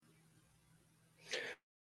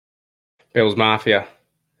Bills Mafia,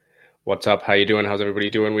 what's up? How you doing? How's everybody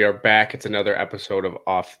doing? We are back. It's another episode of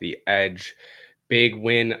Off the Edge. Big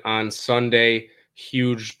win on Sunday.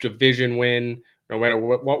 Huge division win. No matter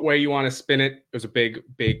what way you want to spin it, it was a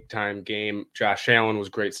big time game. Josh Allen was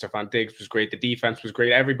great. Stephon Diggs was great. The defense was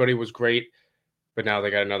great. Everybody was great. But now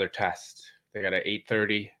they got another test. They got an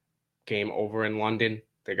 8:30 game over in London.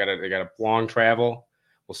 They got a long travel.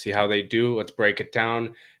 We'll see how they do. Let's break it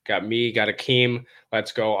down. Got Akeem.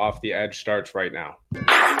 Let's go. Off the Edge starts right now.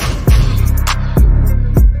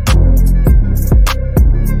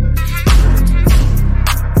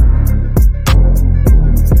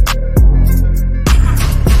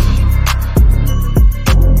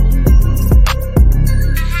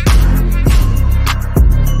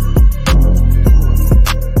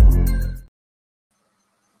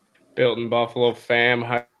 Built in Buffalo fam,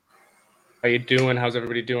 how you doing? How's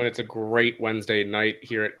everybody doing? It's a great Wednesday night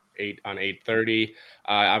here at 8:30.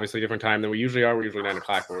 Obviously different time than we usually are. We're usually 9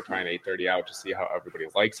 o'clock, but we're trying 8:30 out to see how everybody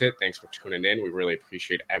likes it. Thanks for tuning in. We really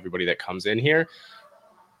appreciate everybody that comes in here.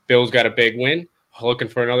 Bills got a big win. Looking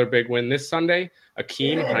for another big win this Sunday.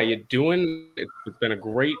 Akeem, how you doing? It's been a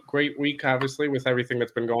great week, obviously, with everything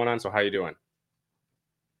that's been going on. So how you doing?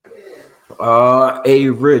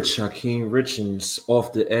 Hakeem Richens,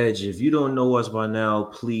 Off the Edge. If you don't know us by now,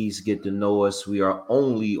 please get to know us. We are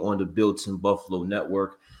only on the Built in Buffalo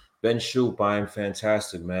network. Ben Shoop, I am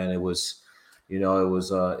fantastic, man. It's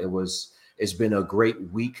been a great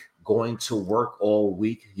week going to work all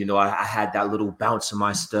week. I had that little bounce in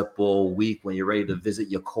my step all week when you're ready to visit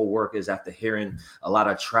your coworkers after hearing a lot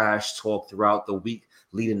of trash talk throughout the week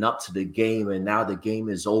leading up to the game, and now the game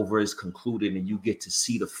is over, is concluded, and you get to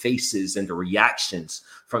see the faces and the reactions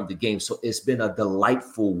from the game. So it's been a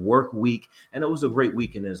delightful work week, and it was a great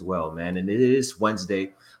weekend as well, man. And it is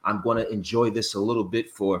Wednesday. I'm going to enjoy this a little bit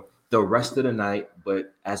for the rest of the night,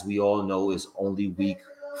 but as we all know, is only week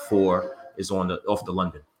 4 is off to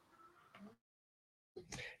London.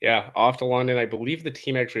 Yeah, off to London. I believe the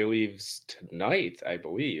team actually leaves tonight, I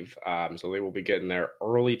believe. So they will be getting there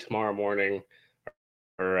early tomorrow morning.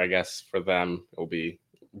 Or I guess for them, it'll be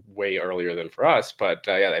way earlier than for us. But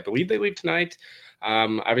yeah, I believe they leave tonight.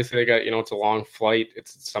 Obviously, they got, it's a long flight.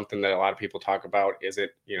 It's something that a lot of people talk about. Is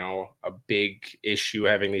it, a big issue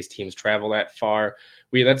having these teams travel that far?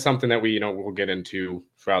 That's something that we'll get into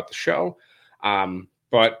throughout the show.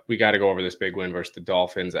 But we got to go over this big win versus the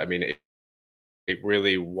Dolphins. I mean, it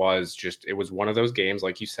really was it was one of those games,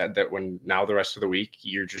 like you said, that when now the rest of the week,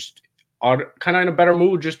 you're just kind of in a better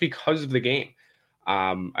mood just because of the game.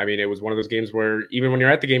 I mean, it was one of those games where even when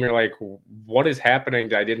you're at the game, you're like, what is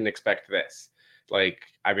happening? I didn't expect this. Like,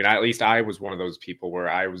 I mean, at least I was one of those people where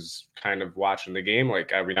I was kind of watching the game.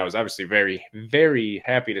 Like, I mean, I was obviously very, very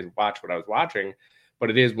happy to watch what I was watching, but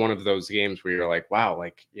it is one of those games where you're like, wow,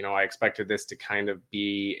 like, I expected this to kind of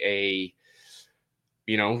be a,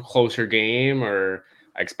 closer game, or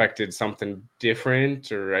I expected something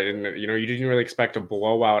different, or I didn't, you didn't really expect a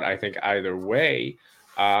blowout, I think, either way.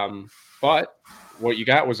 But what you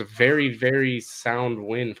got was a very, very sound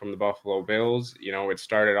win from the Buffalo Bills. It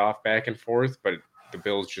started off back and forth, but the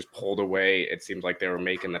Bills just pulled away. It seemed like they were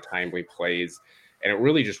making the timely plays, and it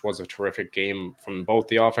really just was a terrific game from both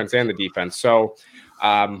the offense and the defense. So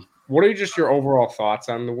what are just your overall thoughts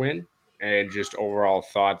on the win, and just overall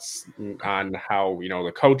thoughts on how,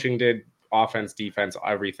 the coaching did, offense, defense,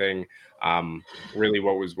 everything? Really,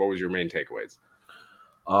 what was your main takeaways?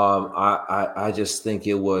 I just think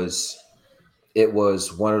it was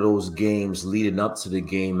one of those games leading up to the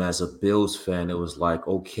game. As a Bills fan, it was like,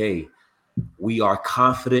 okay, we are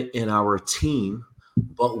confident in our team,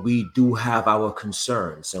 but we do have our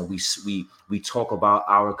concerns, and we talk about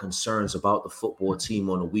our concerns about the football team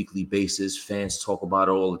on a weekly basis. Fans talk about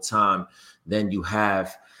it all the time. Then you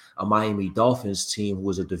have a Miami Dolphins team who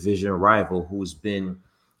is a division rival, who has been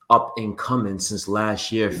up and coming since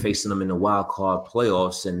last year, facing them in the wild card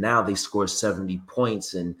playoffs, and now they score 70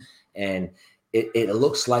 points, and it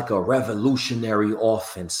looks like a revolutionary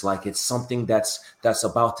offense, like it's something that's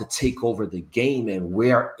about to take over the game, and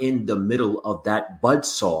we're in the middle of that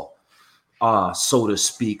buzzsaw, so to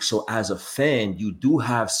speak. So as a fan, you do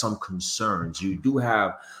have some concerns, you do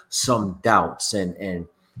have some doubts, and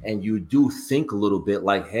you do think a little bit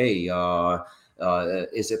like, hey,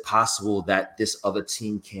 is it possible that this other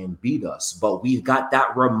team can beat us? But we've got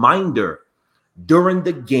that reminder during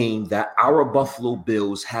the game that our Buffalo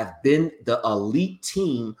Bills have been the elite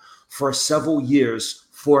team for several years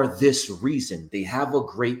for this reason. They have a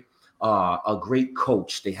great a great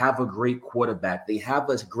coach. They have a great quarterback. They have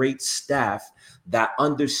a great staff that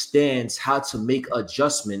understands how to make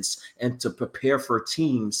adjustments and to prepare for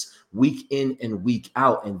teams week in and week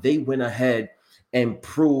out. And they went ahead and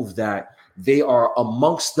proved that they are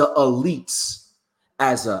amongst the elites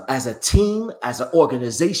as a team, as an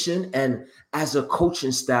organization, and as a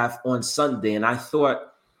coaching staff on Sunday. And I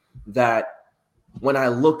thought that when I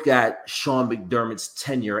look at Sean McDermott's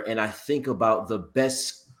tenure and I think about the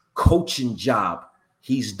best coaching job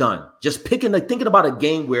he's done, just thinking about a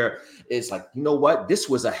game where it's like, you know what, this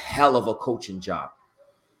was a hell of a coaching job.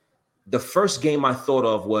 The first game I thought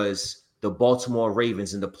of was the Baltimore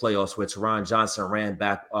Ravens in the playoffs, where Teron Johnson ran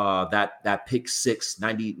back that pick six,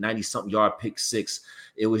 90 something yard pick six.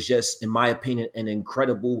 It was just, in my opinion, an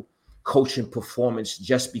incredible coaching performance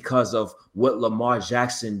just because of what Lamar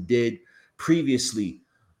Jackson did previously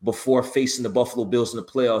before facing the Buffalo Bills in the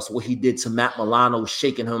playoffs, what he did to Matt Milano,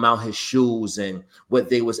 shaking him out his shoes, and what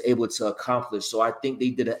they was able to accomplish. So I think they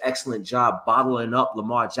did an excellent job bottling up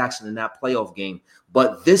Lamar Jackson in that playoff game.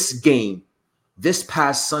 But this game, this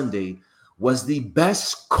past Sunday, was the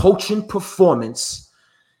best coaching performance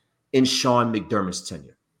in Sean McDermott's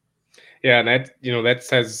tenure. Yeah, and that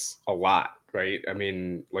says a lot, right? I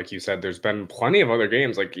mean, like you said, there's been plenty of other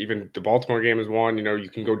games. Like even the Baltimore game is one. You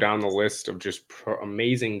can go down the list of just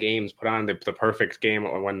amazing games put on. The perfect game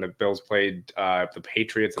when the Bills played the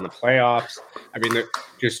Patriots in the playoffs. I mean,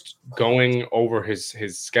 just going over his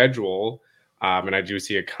schedule. And I do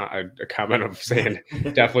see a comment of saying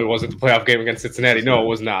definitely wasn't the playoff game against Cincinnati. No, it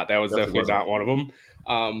was not. That was definitely not one of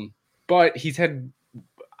them. But he's had,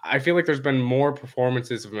 I feel like there's been more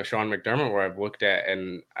performances of Sean McDermott where I've looked at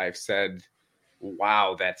and I've said,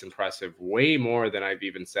 wow, that's impressive. Way more than I've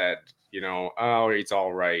even said, oh, it's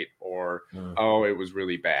all right. Or, oh, it was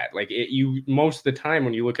really bad. Like most of the time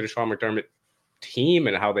when you look at a Sean McDermott team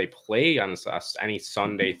and how they play on any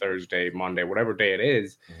Sunday, Thursday, Monday, whatever day it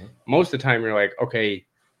is, most of the time you're like, okay,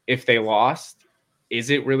 if they lost, is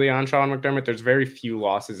it really on Sean McDermott? There's very few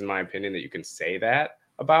losses, in my opinion, that you can say that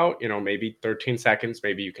about. Maybe 13 seconds,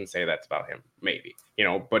 maybe you can say that's about him, maybe,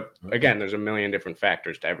 but again, there's a million different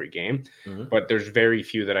factors to every game, but there's very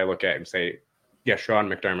few that I look at and say, yeah, Sean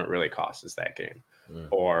McDermott really cost us that game,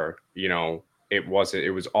 or, it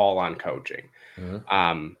was all on coaching.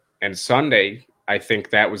 And Sunday, I think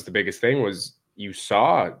that was the biggest thing, was you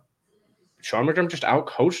saw Sean McDermott just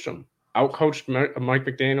outcoached Mike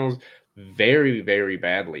McDaniels very, very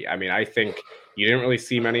badly. I mean, I think you didn't really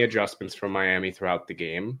see many adjustments from Miami throughout the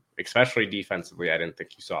game, especially defensively. I didn't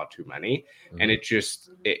think you saw too many. And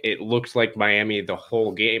it looked like Miami the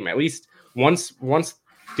whole game, at least once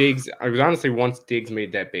Diggs, once Diggs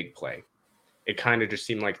made that big play, it kind of just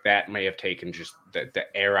seemed like that may have taken just the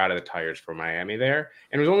air out of the tires for Miami there.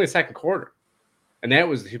 And it was only the second quarter. And that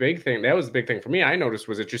was the big thing. That was the big thing for me. I noticed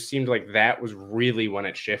was it just seemed like that was really when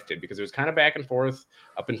it shifted, because it was kind of back and forth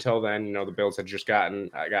up until then. The Bills had just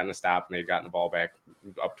gotten a stop and they'd gotten the ball back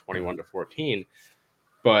up 21-14.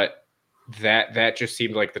 But that just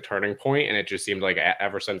seemed like the turning point, and it just seemed like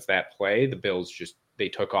ever since that play, the Bills they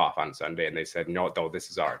took off on Sunday and they said, no,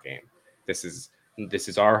 this is our game. This is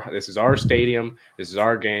our stadium. This is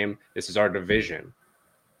our game. This is our division.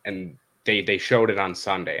 And they showed it on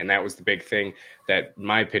Sunday. And that was the big thing that, in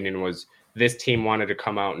my opinion, was this team wanted to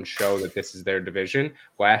come out and show that this is their division.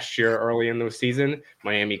 Last year, early in the season,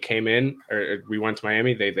 Miami came in, or we went to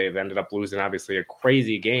Miami. They've ended up losing, obviously, a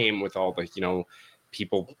crazy game with all the,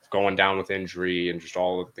 people going down with injury and just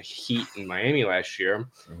all of the heat in Miami last year.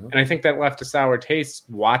 And I think that left a sour taste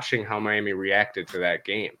watching how Miami reacted to that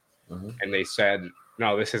game. And they said,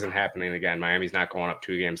 no, this isn't happening again. Miami's not going up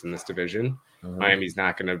 2 games in this division. Miami's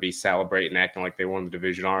not going to be celebrating, acting like they won the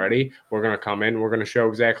division already. We're going to come in. We're going to show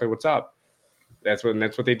exactly what's up. That's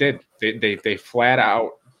what they did. They flat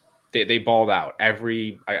out, they balled out. I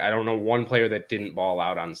don't know one player that didn't ball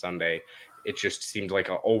out on Sunday. It just seemed like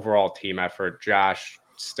an overall team effort. Josh,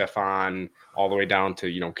 Stefan, all the way down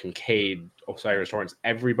to, Kincaid, Osiris Torrance.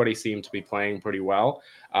 Everybody seemed to be playing pretty well.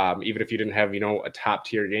 Even if you didn't have, a top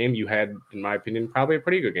tier game, you had, in my opinion, probably a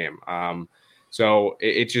pretty good game. So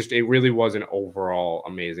it really was an overall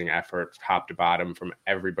amazing effort, top to bottom, from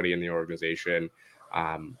everybody in the organization.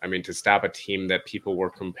 I mean, to stop a team that people were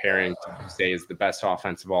comparing to say is the best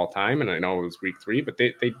offense of all time, and I know it was week 3, but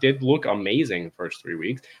they did look amazing the first 3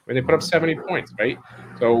 weeks. I mean, they put up 70 points, right?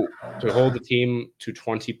 So to hold the team to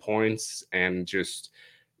 20 points and just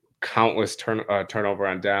countless turnover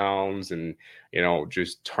on downs, and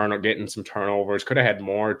just getting some turnovers, could have had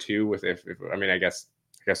more too. I guess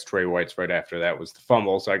guess Trey White's right after that was the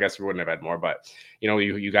fumble, so I guess we wouldn't have had more. But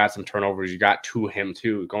you got some turnovers. You got to him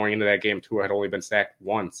too. Going into that game, Tua had only been sacked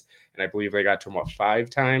once, and I believe they got to him 5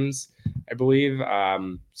 times. I believe.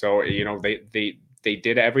 So they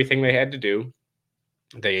did everything they had to do.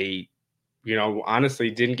 They honestly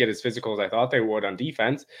didn't get as physical as I thought they would on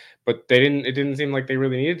defense, but it didn't seem like they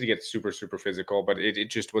really needed to get super, super physical, but it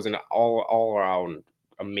just was an all around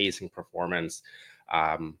amazing performance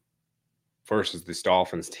versus this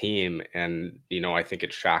Dolphins team. And, I think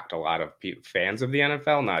it shocked a lot of fans of the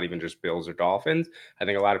NFL, not even just Bills or Dolphins. I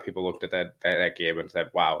think a lot of people looked at that game and said,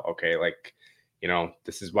 wow, okay,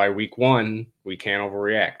 this is why week 1, we can't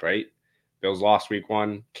overreact, right? Bills lost week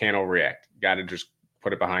 1, can't overreact. Got to just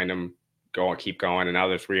put it behind them, keep going. And now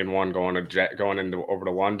they're 3-1 going over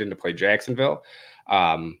to London to play Jacksonville.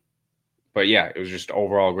 But yeah, it was just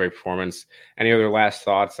overall great performance. Any other last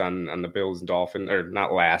thoughts on the Bills and Dolphins, or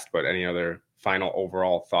not last, but any other final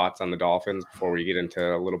overall thoughts on the Dolphins before we get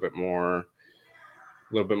into a little bit more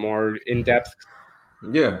in depth?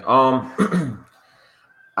 Yeah.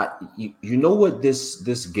 You know what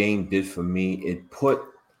this game did for me?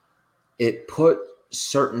 It put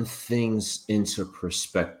certain things into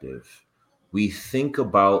perspective. We think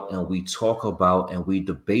about and we talk about and we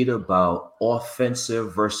debate about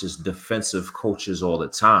offensive versus defensive coaches all the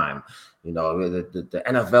time. The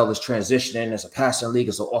NFL is transitioning as a passing league,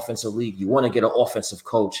 as an offensive league. You want to get an offensive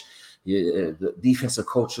coach. The defensive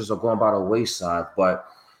coaches are going by the wayside. But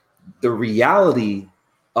the reality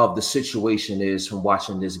of the situation is, from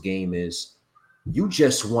watching this game, is you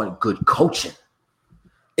just want good coaching.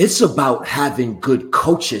 It's about having good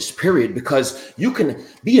coaches, period, because you can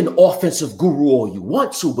be an offensive guru all you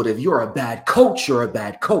want to, but if you're a bad coach, you're a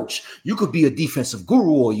bad coach. You could be a defensive guru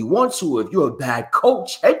all you want to. If you're a bad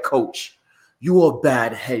head coach, you're a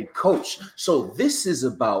bad head coach. So this is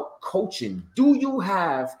about coaching. Do you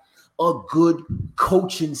have a good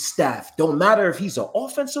coaching staff? Don't matter if he's an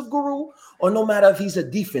offensive guru or no matter if he's a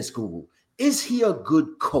defense guru. Is he a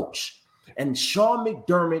good coach? And Sean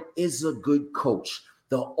McDermott is a good coach.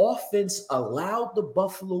 The offense allowed the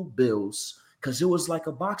Buffalo Bills, because it was like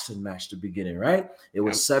a boxing match to beginning, right? It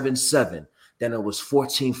was 7-7. Then it was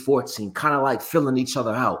 14-14, kind of like filling each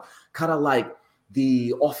other out. Kind of like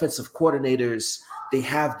the offensive coordinators, they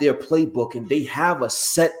have their playbook and they have a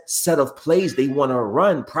set of plays they want to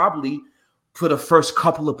run probably for the first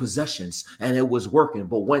couple of possessions, and it was working.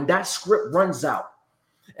 But when that script runs out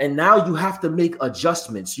and now you have to make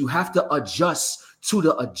adjustments, you have to adjust to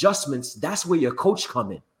the adjustments, that's where your coach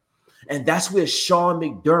come in. And that's where Sean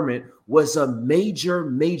McDermott was a major,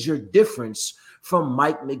 major difference from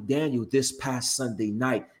Mike McDaniel this past Sunday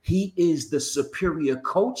night. He is the superior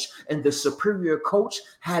coach, and the superior coach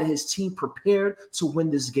had his team prepared to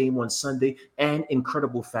win this game on Sunday, and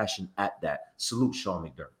incredible fashion at that. Salute Sean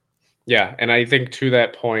McDermott. Yeah, and I think to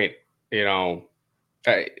that point,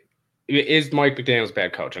 is Mike McDaniel's a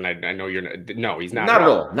bad coach? And I know no, he's not. Not at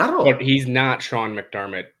all. Not at all. But he's not Sean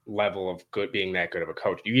McDermott level of being that good of a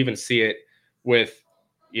coach. You even see it with,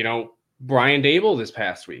 Brian Daboll this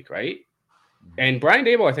past week, right? And Brian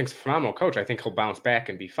Daboll, I think, is a phenomenal coach. I think he'll bounce back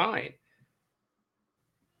and be fine.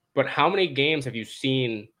 But how many games have you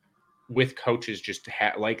seen with coaches just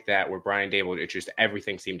like that, where Brian Daboll, it's just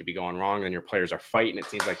everything seemed to be going wrong, and your players are fighting? It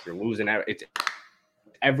seems like you're losing. It's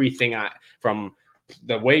everything from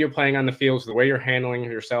the way you're playing on the field, to the way you're handling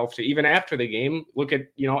yourself, to even after the game. Look at,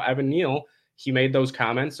 Evan Neal, he made those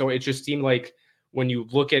comments. So it just seemed like when you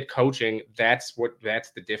look at coaching, that's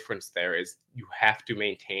the difference there, is you have to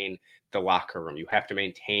maintain the locker room. You have to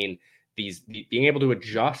maintain being able to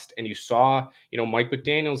adjust. And you saw, Mike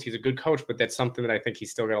McDaniels, he's a good coach, but that's something that I think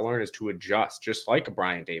he's still got to learn, is to adjust, just like a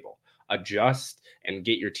Brian Daboll. Adjust and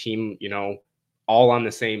get your team, all on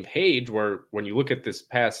the same page, where when you look at this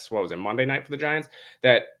past, Monday night for the Giants,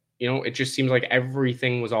 that, it just seems like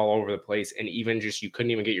everything was all over the place. And even just, you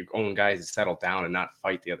couldn't even get your own guys to settle down and not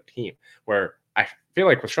fight the other team, where I feel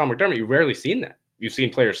like with Sean McDermott, you've rarely seen that. You've seen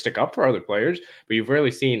players stick up for other players, but you've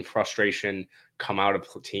rarely seen frustration come out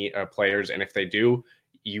of players. And if they do,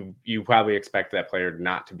 you probably expect that player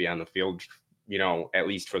not to be on the field, at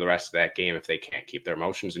least for the rest of that game, if they can't keep their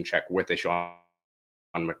emotions in check with a Sean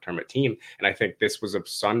McDermott team. And I think this was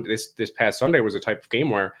this past Sunday was a type of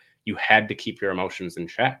game where you had to keep your emotions in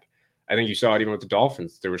check. I think you saw it even with the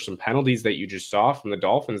Dolphins. There were some penalties that you just saw from the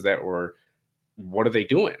Dolphins that were, what are they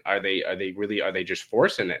doing? Are they just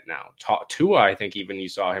forcing it now? Tua, I think even you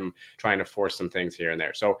saw him trying to force some things here and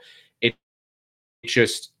there. So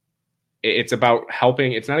it's about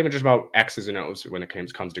helping. It's not even just about X's and O's when it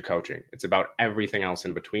comes to coaching. It's about everything else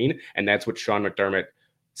in between. And that's what Sean McDermott,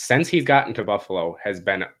 since he's gotten to Buffalo, has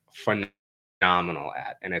been phenomenal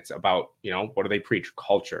at, and it's about, what do they preach?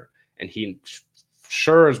 Culture. And he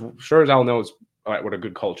sure as hell knows what a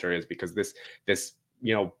good culture is, because this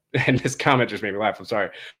and this comment just made me laugh. I'm sorry,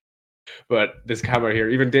 but this comment here,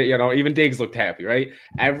 even Diggs looked happy, right?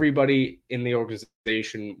 Everybody in the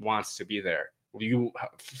organization wants to be there.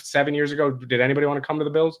 7 years ago, did anybody want to come to the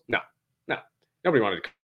Bills? No, nobody wanted to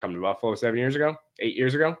come to Buffalo 7 years ago, 8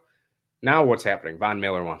 years ago. Now what's happening? Von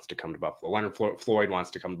Miller wants to come to Buffalo. Leonard Floyd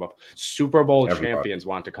wants to come to Buffalo. Super Bowl champions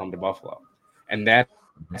want to come to Buffalo, and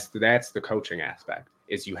that's the coaching aspect.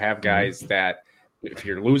 Is you have guys that, if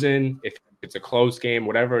you're losing, if it's a close game,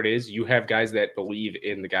 whatever it is, you have guys that believe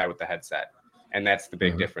in the guy with the headset, and that's the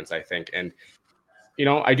big difference, I think. And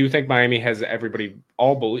I do think Miami has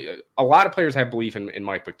all believe. A lot of players have belief in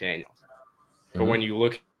Mike McDaniel, but when you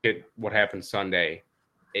look at what happened Sunday,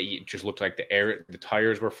 it just looked like the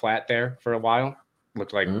tires were flat there for a while.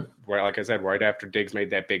 Looked like, like I said, right after Diggs made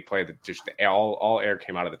that big play, that just all air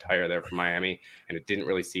came out of the tire there for Miami, and it didn't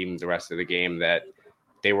really seem the rest of the game that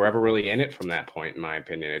they were ever really in it from that point, in my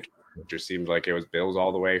opinion. It just seemed like it was Bills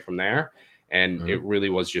all the way from there, and it really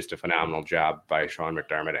was just a phenomenal job by Sean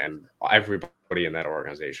McDermott and everybody in that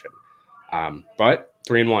organization. But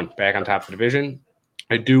 3-1, back on top of the division.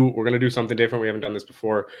 We're going to do something different. We haven't done this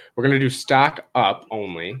before. We're going to do stock up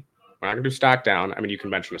only. We're not going to do stock down. I mean, you can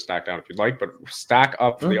mention a stock down if you'd like, but stock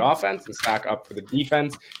up for the offense and stock up for the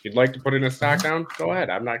defense. If you'd like to put in a stock down, go ahead.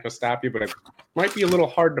 I'm not going to stop you, but it might be a little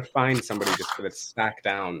hard to find somebody just for the stock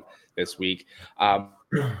down this week. But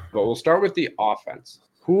we'll start with the offense.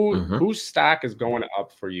 Whose stock is going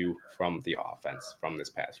up for you from the offense from this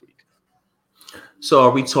past week? So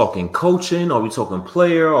are we talking coaching? Are we talking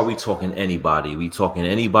player? Are we talking anybody? Are we talking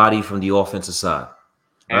anybody from the offensive side?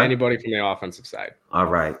 Right? Anybody from the offensive side. All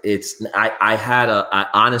right. I had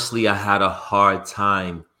a hard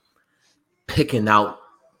time picking out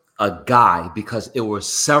a guy, because it were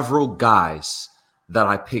several guys that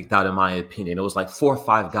I picked out, in my opinion. It was like 4 or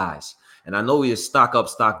 5 guys. And I know we is stock up,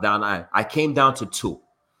 stock down. I came down to 2.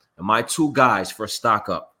 And my 2 guys for stock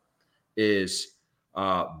up is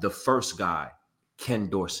the first guy, Ken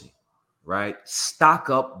Dorsey, right? Stock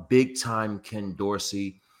up big time, Ken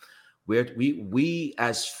Dorsey. We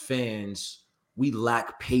as fans, we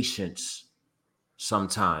lack patience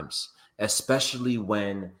sometimes, especially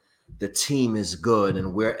when the team is good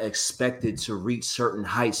and we're expected to reach certain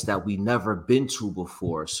heights that we never been to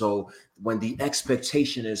before. So when the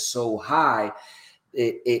expectation is so high,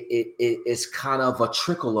 it's kind of a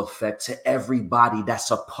trickle effect to everybody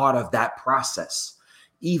that's a part of that process.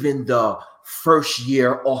 Even the first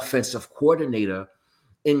year offensive coordinator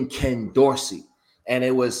in Ken Dorsey. And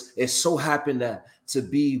it so happened to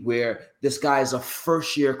be where this guy is a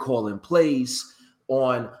first year calling plays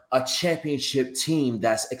on a championship team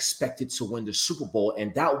that's expected to win the Super Bowl.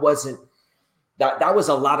 And that was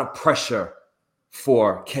a lot of pressure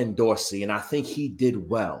for Ken Dorsey. And I think he did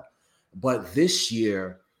well. But this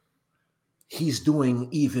year, he's doing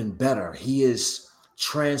even better. He is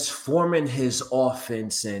transforming his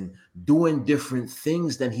offense and doing different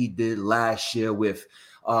things than he did last year with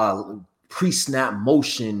pre-snap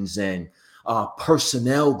motions and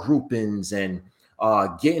personnel groupings and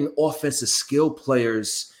getting offensive skill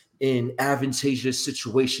players in advantageous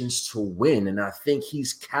situations to win. And I think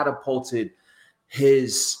he's catapulted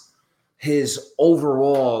his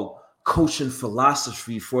overall coaching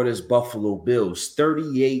philosophy for this Buffalo Bills.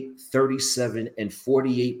 38, 37, and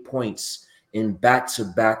 48 points in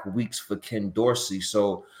back-to-back weeks for Ken Dorsey.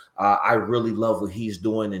 So I really love what he's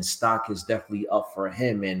doing, and stock is definitely up for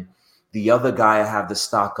him. And the other guy I have the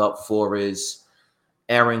stock up for is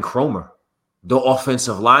Aaron Cromer, the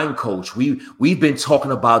offensive line coach. We've been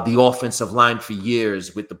talking about the offensive line for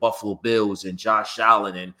years with the Buffalo Bills and Josh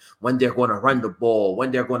Allen, and when they're going to run the ball,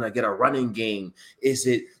 when they're going to get a running game. Is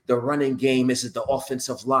it the running game? Is it the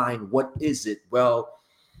offensive line? What is it? Well,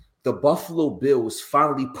 the Buffalo Bills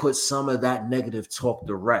finally put some of that negative talk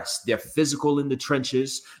to rest. They're physical in the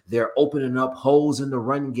trenches. They're opening up holes in the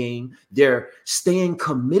run game. They're staying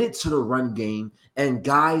committed to the run game, and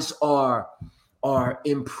guys are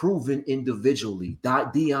improving individually.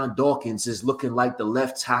 Deion Dawkins is looking like the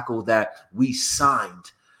left tackle that we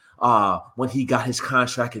signed when he got his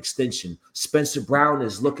contract extension. Spencer Brown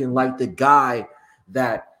is looking like the guy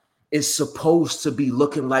that is supposed to be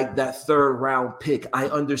looking like that 3rd round pick. I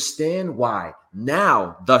understand why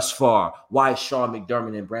now, thus far, why Sean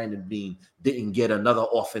McDermott and Brandon Beane didn't get another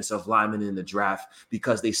offensive lineman in the draft,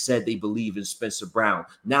 because they said they believe in Spencer Brown.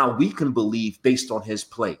 Now we can believe based on his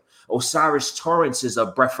play. Osiris Torrance is a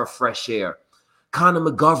breath of fresh air. Connor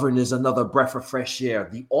McGovern is another breath of fresh air.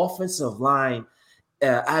 The offensive line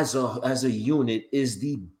as a unit is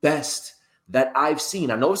the best that I've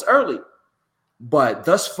seen. I know it's early, but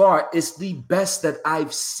thus far, it's the best that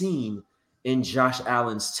I've seen in Josh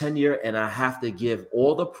Allen's tenure, and I have to give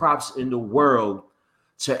all the props in the world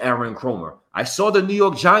to Aaron Cromer. I saw the New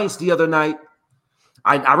York Giants the other night.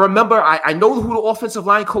 I remember, I know who the offensive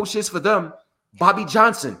line coach is for them, Bobby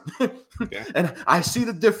Johnson. Yeah. And I see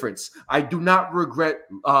the difference. I do not regret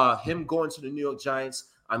him going to the New York Giants.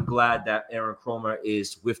 I'm glad that Aaron Cromer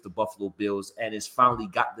is with the Buffalo Bills and has finally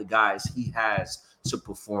got the guys he has to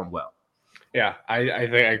perform well. Yeah, I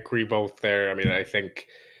think I agree both there. I mean, I think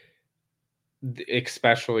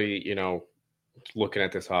especially, looking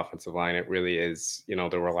at this offensive line, it really is,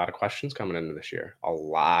 there were a lot of questions coming into this year, a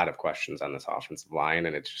lot of questions on this offensive line.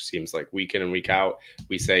 And it just seems like week in and week out,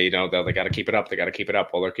 we say, they got to keep it up. They got to keep it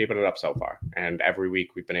up. Well, they're keeping it up so far. And every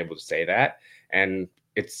week we've been able to say that. And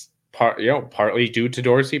it's partly due to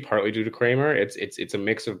Dorsey, partly due to Kramer. It's a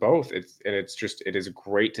mix of both. It is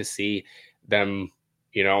great to see them,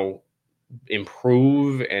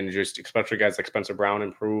 improve, and just especially guys like Spencer Brown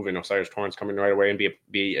improve, and Osiris Torrance coming right away and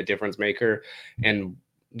be a difference maker. And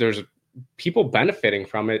there's people benefiting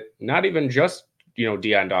from it, not even just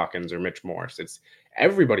Deion Dawkins or Mitch Morse. It's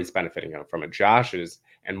everybody's benefiting from it. Josh is,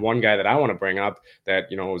 and one guy that I want to bring up that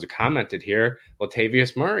was commented here,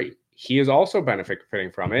 Latavius Murray. He is also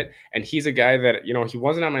benefiting from it, and he's a guy that he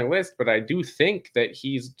wasn't on my list, but I do think that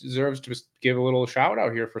he deserves to give a little shout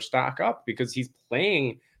out here for stock up, because he's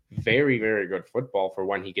playing very, very good football for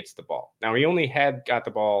when he gets the ball. Now, he only got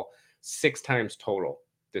the ball 6 times total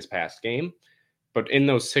this past game, but in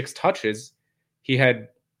those 6 touches, he had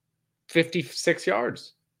 56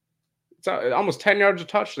 yards. It's almost 10 yards a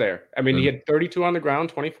touch there. I mean, he had 32 on the ground,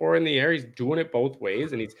 24 in the air. He's doing it both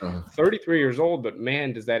ways, and he's 33 years old, but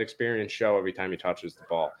man, does that experience show every time he touches the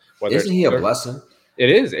ball. Isn't he a blessing? It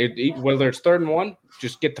is. Whether it's 3rd and 1,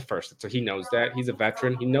 just get the first. So he knows that. He's a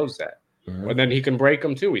veteran. He knows that. And then he can break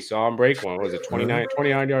them too. We saw him break one. What was it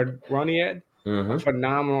 29-yard run he had?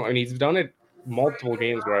 Phenomenal. And he's done it multiple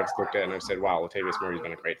games where I've looked at and I've said, wow, Latavius Murray's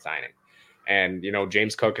been a great signing. And,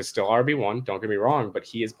 James Cook is still RB1. Don't get me wrong, but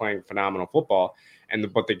he is playing phenomenal football.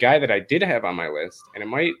 But the guy that I did have on my list, and it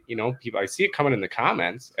might, people, I see it coming in the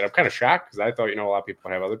comments, and I'm kind of shocked because I thought, a lot of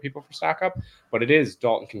people have other people for stock up, but it is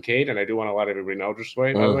Dalton Kincaid. And I do want to let everybody know just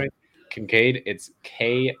by the way, Kincaid, it's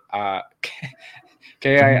Kincaid. I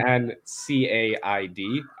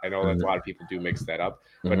know that a lot of people do mix that up,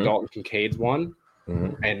 but Dalton Kincaid's one,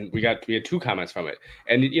 and we had 2 comments from it.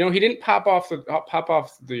 And he didn't pop off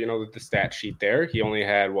the stat sheet there. He only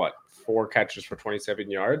had 4 catches for 27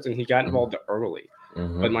 yards, and he got involved early.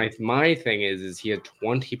 But my thing is he had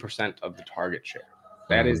 20% of the target share.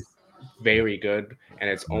 That is very good, and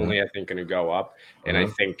it's only I think going to go up. And I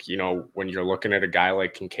think when you're looking at a guy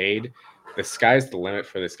like Kincaid, the sky's the limit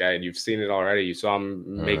for this guy, and you've seen it already. You saw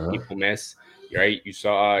him make people miss, right? You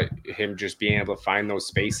saw him just being able to find those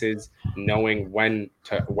spaces, knowing when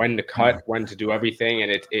to cut, when to do everything,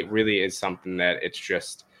 and it really is something that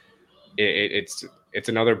it's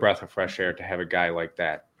another breath of fresh air to have a guy like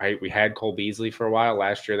that, right? We had Cole Beasley for a while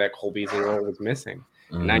last year. That Cole Beasley role was missing,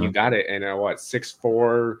 and now you got it. And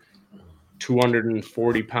 6'4",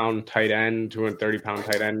 240-pound tight end, 230-pound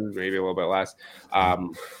tight end, maybe a little bit less.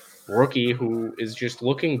 Rookie who is just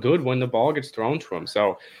looking good when the ball gets thrown to him.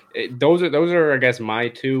 So those are I guess my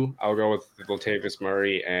 2. I'll go with Latavius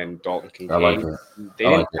Murray and Dalton Kincaid. I like that. They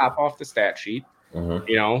didn't pop off the stat sheet, and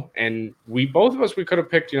we could have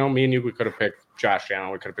picked, me and you, we could have picked Josh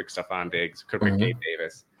Allen, we could have picked Stephon Diggs, we could have picked Gabe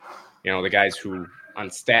Davis, the guys who on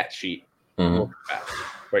stat sheet look best.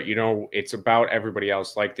 But it's about everybody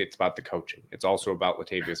else. Like it's about the coaching. It's also about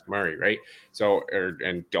Latavius Murray, right? So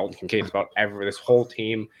and Dalton Kincaid. It's about this whole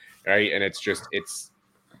team, right? And it's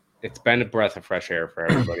been a breath of fresh air for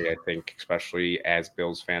everybody. I think, especially as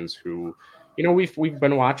Bills fans, who we've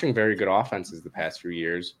been watching very good offenses the past few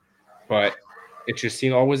years, but it just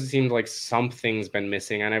always seemed like something's been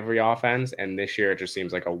missing on every offense. And this year, it just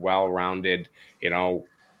seems like a well-rounded,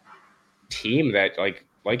 team that like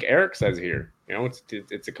Eric says here.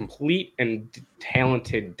 It's a complete and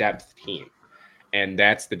talented depth team. And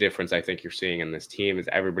that's the difference I think you're seeing in this team is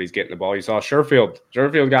everybody's getting the ball. You saw Sherfield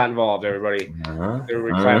got involved, everybody.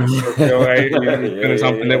 Everybody clapped Sherfield, right? He's been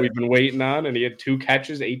something that we've been waiting on. And he had 2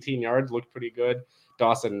 catches, 18 yards, looked pretty good.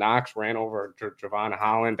 Dawson Knox ran over Javon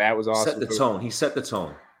Holland. That was awesome. Set the tone. He set the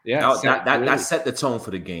tone. Yeah. That set the tone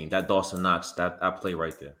for the game. That Dawson Knox, that play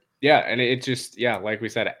right there. Yeah, and it just, like we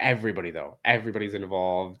said, everybody's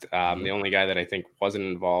involved. The only guy that I think wasn't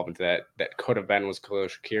involved that could have been was Khalil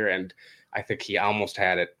Shakir, and I think he almost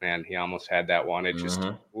had it, man. He almost had that one. It's just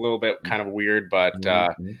a little bit kind of weird, but,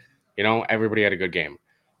 everybody had a good game.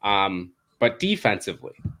 But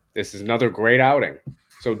defensively, This is another great outing.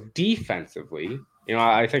 So defensively,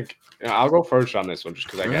 I think I'll go first on this one just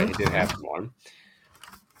because he did have some more.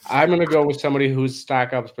 I'm going to go with somebody whose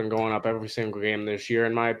stock up's been going up every single game this year,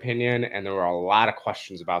 in my opinion. And there were a lot of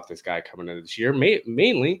questions about this guy coming into this year,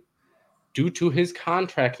 mainly due to his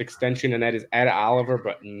contract extension, and that is Ed Oliver.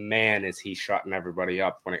 But man, is he shutting everybody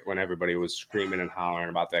up when everybody was screaming and hollering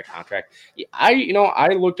about that contract. I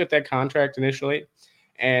looked at that contract initially,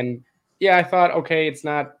 and yeah, I thought, okay, it's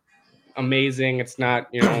not amazing, it's not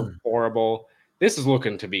horrible. This is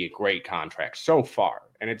looking to be a great contract so far,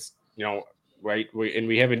 and it's right.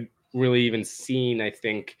 We haven't really even seen, I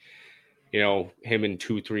think, him in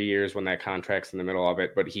 2-3 years when that contract's in the middle of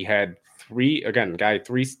it. But he had three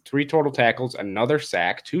total tackles, another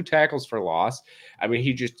sack, 2 tackles for loss. I mean,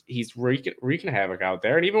 he's wreaking havoc out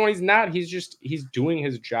there. And even when he's not, he's doing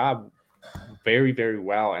his job very, very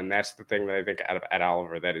well. And that's the thing that I think out of Ed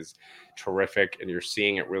Oliver that is terrific. And you're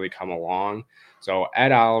seeing it really come along. So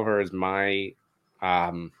Ed Oliver is my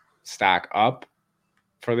stock up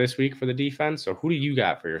for this week for the defense. So who do you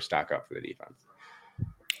got for your stock up for the defense?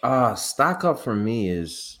 Stock up for me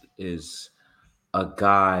is a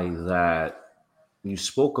guy that you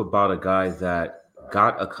spoke about, a guy that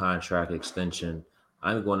got a contract extension.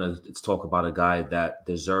 I'm going to talk about a guy that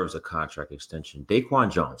deserves a contract extension.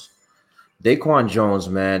 Daquan Jones,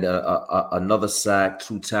 man, another sack,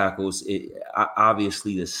 2 tackles.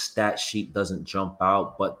 Obviously, the stat sheet doesn't jump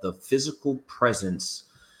out, but the physical presence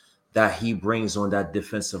that he brings on that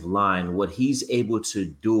defensive line, what he's able to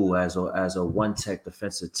do as a one-tech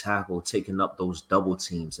defensive tackle, taking up those double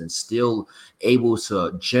teams and still able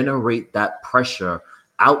to generate that pressure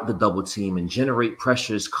out the double team and generate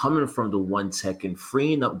pressures coming from the one tech and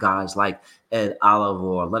freeing up guys like Ed Oliver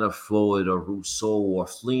or Leonard Floyd or Rousseau, or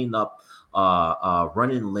freeing up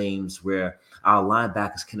running lanes where our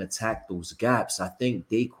linebackers can attack those gaps. I think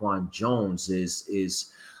Daquan Jones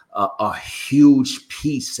is a huge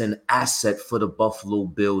piece and asset for the Buffalo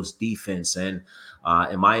Bills defense. And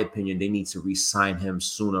in my opinion, they need to re-sign him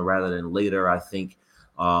sooner rather than later. I think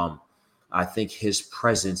his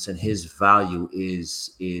presence and his value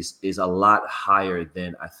is a lot higher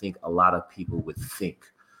than I think a lot of people would think.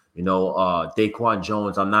 Daquan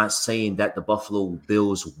Jones, I'm not saying that the Buffalo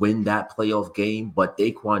Bills win that playoff game, but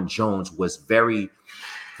Daquan Jones was very,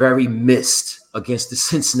 very missed against the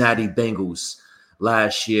Cincinnati Bengals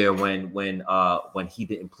last year when he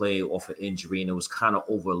didn't play off an injury, and it was kind of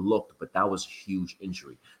overlooked, but that was a huge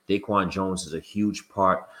injury. Daquan Jones is a huge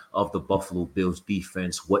part of the Buffalo Bills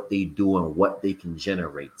defense, what they do and what they can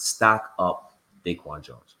generate. Stock up Daquan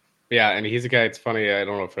Jones. Yeah, and he's a guy. It's funny. I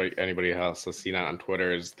don't know if anybody else has seen it on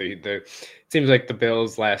Twitter. It seems like the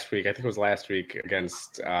Bills last week. I think it was last week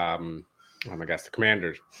against the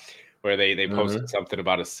Commanders, where they posted something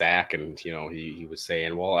about a sack, and he was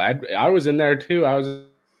saying, "Well, I was in there too. I was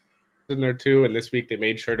in there too." And this week they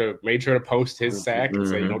made sure to post his sack and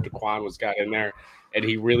say, Daquan got in there, and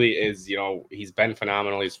he really is. He's been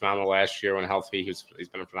phenomenal. He's phenomenal last year when healthy. He's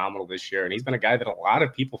been phenomenal this year, and he's been a guy that a lot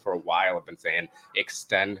of people for a while have been saying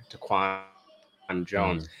extend Daquan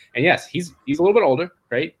Jones. And yes, he's a little bit older,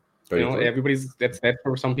 right? Everybody's that's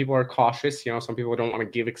where some people are cautious. Some people don't want to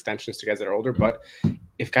give extensions to guys that are older, but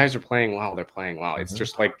if guys are playing well, they're playing well. It's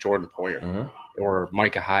just like Jordan Poyer or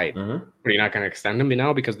Micah Hyde. But you're not going to extend them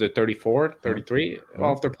because they're 34, 33.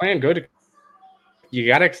 Well, if they're playing good, you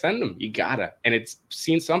got to extend them. You got to. And it's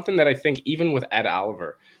seen something that I think even with Ed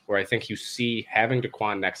Oliver, where I think you see having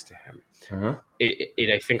Daquan next to him, it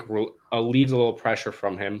I think leaves a little pressure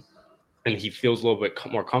from him. And he feels a little bit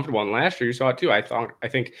more comfortable. And last year, you saw it too. I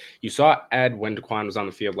think you saw Ed when Daquan was on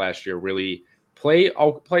the field last year really play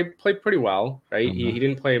pretty well, right? He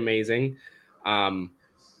didn't play amazing,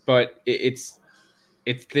 but it's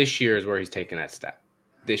this year is where he's taking that step.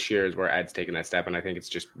 This year is where Ed's taking that step, and I think it's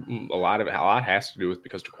just a lot has to do with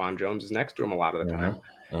because Daquan Jones is next to him a lot of the time,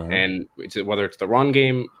 and whether it's the run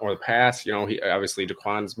game or the pass, he obviously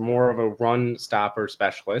Daquan's more of a run stopper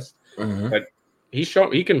specialist, but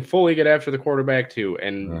he can fully get after the quarterback too,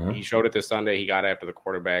 and he showed it this Sunday. He got after the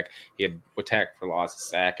quarterback. He had attacked for loss, a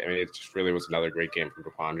sack. I mean, it just really was another great game from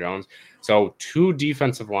Daquan Jones. So 2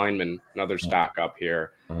 defensive linemen, another stock up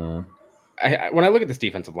here. When I look at this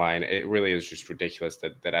defensive line, it really is just ridiculous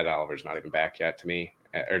that Ed Oliver's not even back yet to me,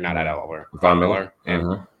 or not Ed Oliver, Von Miller,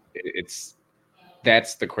 and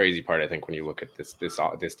that's the crazy part. I think when you look at this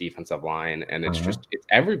defensive line, and it's it's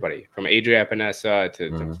everybody from AJ Epinesa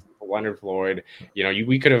to Leonard Floyd.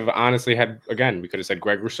 We could have honestly we could have said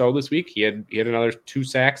Greg Rousseau this week. He had another 2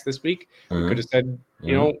 sacks this week. We could have said,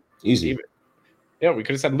 easy. We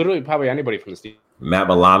could have said literally probably anybody from the Steve. Matt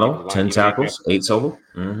Milano, 10 tackles, 8 total.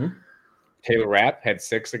 Taylor Rapp had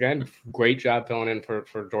 6 again. Great job filling in for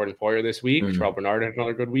Jordan Poyer this week. Terrell Bernard had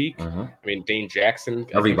another good week. I mean, Dane Jackson,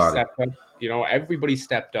 I think, stepped up. Everybody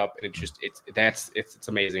stepped up, and it's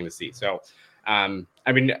amazing to see. So, I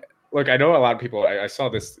mean, look, I know a lot of people. I saw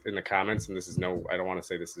this in the comments, and I don't want to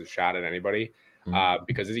say this is a shot at anybody,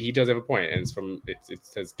 because he does have a point, and it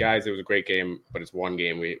says, guys, it was a great game, but it's one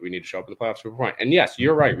game. We need to show up in the playoffs to prove a point. And yes,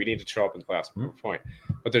 you're right. We need to show up in the playoffs to prove a point.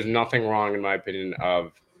 But there's nothing wrong, in my opinion,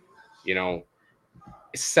 of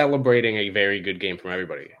celebrating a very good game from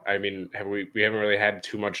everybody. I mean, we haven't really had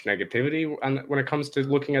too much negativity when it comes to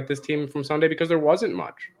looking at this team from Sunday, because there wasn't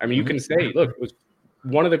much. I mean, you can say, look, it was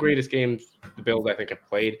one of the greatest games the Bills, I think, have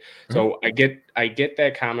played. So I get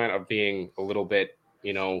that comment of being a little bit,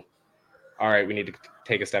 all right, we need to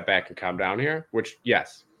take a step back and calm down here, which,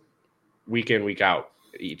 yes, week in, week out,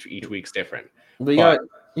 each week's different. But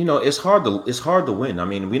it's hard to win. I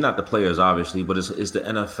mean, we're not the players, obviously, but it's the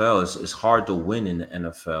NFL. It's hard to win in the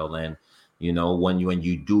NFL. And when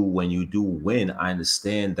you do win, I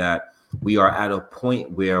understand that we are at a point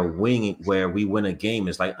where we win a game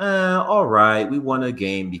is like, all right, we won a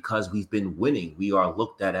game because we've been winning. We are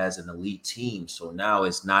looked at as an elite team. So now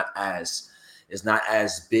it's not as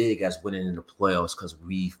big as winning in the playoffs, because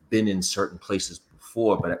we've been in certain places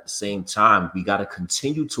before. But at the same time, we got to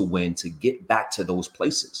continue to win to get back to those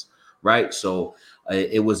places, right? So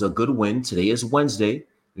it was a good win. Today is Wednesday.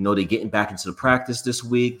 They're getting back into the practice this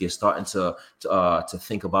week. They're starting to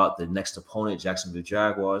think about the next opponent, Jacksonville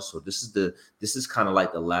Jaguars. So this is kind of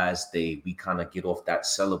like the last day. We kind of get off that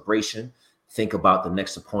celebration, think about the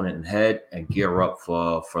next opponent in head, and gear up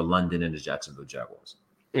for London and the Jacksonville Jaguars.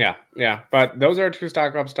 Yeah. But those are 2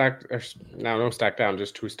 stock ups. No stack down,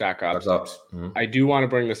 just 2 stock ups. I do want to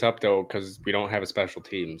bring this up, though, because we don't have a special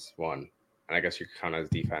teams one. And I guess you could count as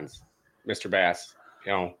defense. Mr. Bass,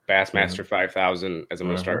 Bassmaster 5000, as I'm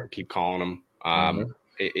going to keep calling him.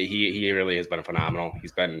 He really has been phenomenal.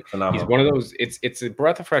 He's one of those. It's a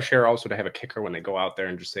breath of fresh air also to have a kicker when they go out there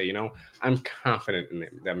and just say, I'm confident in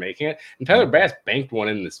them making it. And Tyler Bass banked one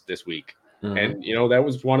in this week. And that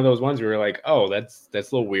was one of those ones where we were like, oh, that's a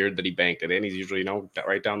little weird that he banked it in. He's usually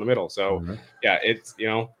right down the middle. So yeah, it's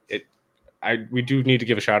we do need to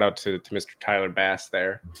give a shout out to Mr. Tyler Bass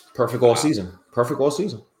there. Perfect all season. Perfect all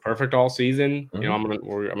season. I'm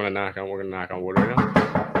gonna knock on wood right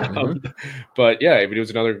now. But yeah, it was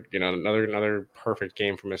another perfect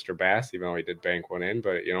game for Mr. Bass, even though he did bank one in.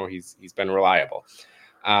 But he's been reliable.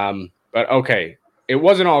 But okay. It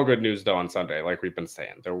wasn't all good news, though, on Sunday, like we've been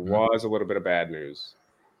saying. There was a little bit of bad news,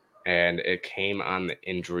 and it came on the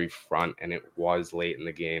injury front, and it was late in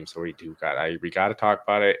the game. So we got to talk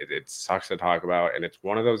about it. It sucks to talk about, and it's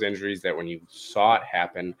one of those injuries that when you saw it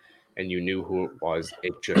happen and you knew who it was,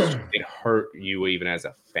 it hurt you even as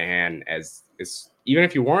a fan. Even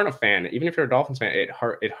if you weren't a fan, even if you're a Dolphins fan, it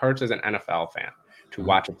hurts as an NFL fan to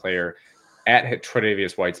watch a player at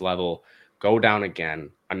Tre'Davious White's level go down again,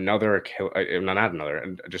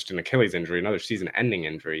 just an Achilles injury, another season-ending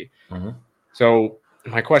injury. So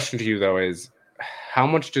my question to you, though, is how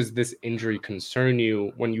much does this injury concern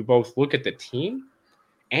you when you both look at the team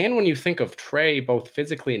and when you think of Trey, both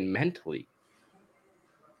physically and mentally?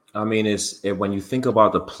 I mean, when you think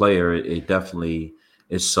about the player, it definitely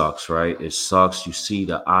sucks, right? It sucks. You see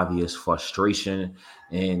the obvious frustration,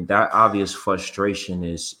 and that obvious frustration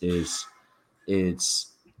it's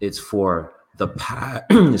for the past.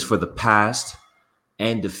 It's for the past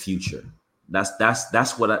and the future. That's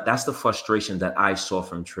the frustration that I saw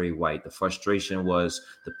from Trey White. The frustration was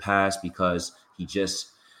the past because he just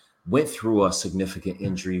went through a significant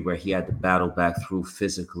injury where he had to battle back through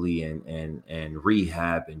physically and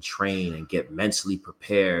rehab and train and get mentally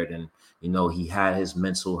prepared. And he had his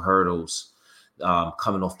mental hurdles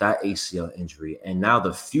coming off that ACL injury. And now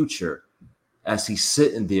the future, as he's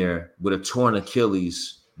sitting there with a torn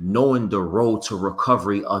Achilles, knowing the road to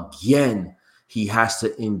recovery again, he has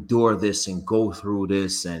to endure this and go through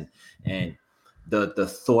this, and the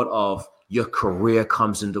thought of your career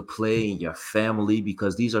comes into play and your family,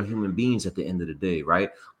 because these are human beings at the end of the day, right?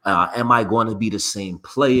 Am I going to be the same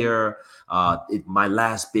player? My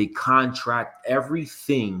last big contract,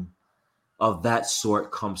 everything of that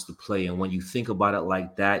sort comes to play. And when you think about it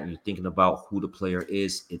like that, and you're thinking about who the player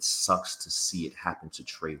is, it sucks to see it happen to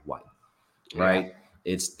Trey White, right? Yeah.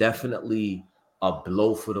 It's definitely a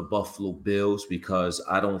blow for the Buffalo Bills, because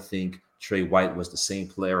I don't think Trey White was the same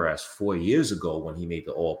player as 4 years ago when he made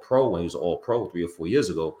the All-Pro, when he was All-Pro 3 or 4 years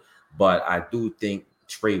ago. But I do think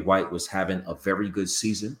Trey White was having a very good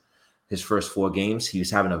season. His first 4 games, he was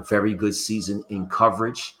having a very good season in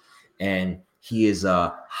coverage, and he is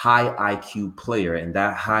a high IQ player, and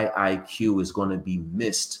that high IQ is going to be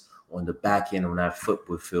missed on the back end on that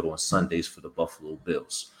football field on Sundays for the Buffalo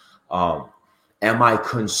Bills. Um, am I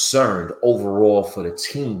concerned overall for the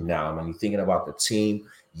team now? When you're thinking about the team,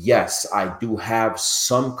 yes, I do have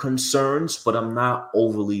some concerns, but I'm not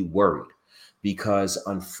overly worried because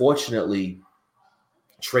unfortunately,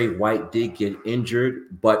 Trey White did get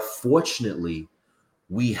injured, but fortunately,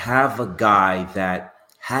 we have a guy that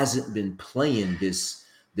hasn't been playing this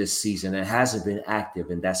season and hasn't been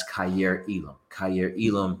active, and that's Kyer Elam. Kyer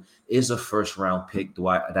Elam is a first round pick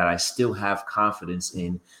that I still have confidence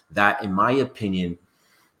in. That, in my opinion,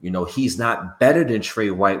 he's not better than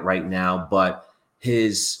Trey White right now, but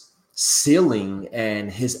his ceiling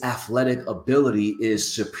and his athletic ability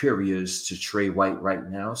is superior to Trey White right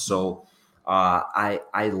now. So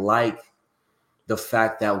I like the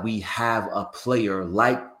fact that we have a player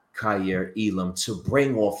like Kyer Elam to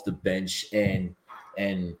bring off the bench and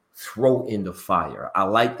throw in the fire. I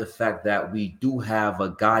like the fact that we do have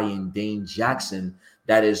a guy in Dane Jackson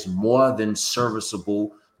that is more than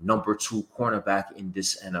serviceable number 2 cornerback in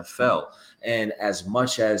this NFL. And as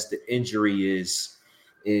much as the injury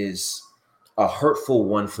is a hurtful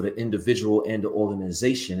one for the individual and the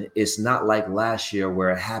organization, it's not like last year where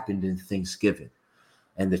it happened in Thanksgiving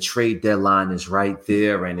and the trade deadline is right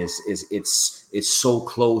there and it's so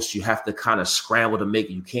close. You have to kind of scramble to make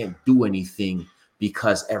it. You can't do anything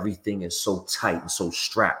because everything is so tight and so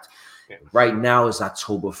strapped. Yeah. Right now is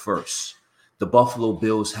October 1st. The Buffalo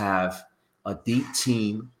Bills have a deep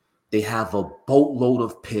team. They have a boatload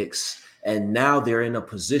of picks, and now they're in a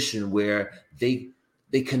position where they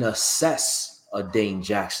can assess a Dane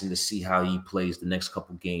Jackson to see how he plays the next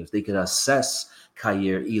couple games. They can assess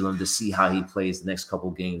Kyer Elam to see how he plays the next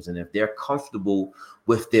couple games. And if they're comfortable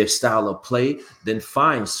with their style of play, then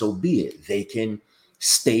fine, so be it. They can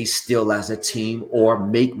stay still as a team or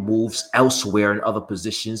make moves elsewhere in other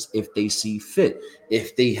positions if they see fit.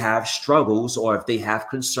 If they have struggles or if they have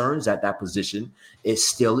concerns at that position, it's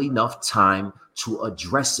still enough time to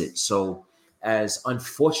address it. So as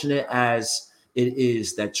unfortunate as it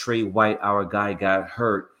is that Trey White, our guy, got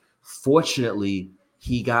hurt, fortunately,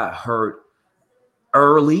 he got hurt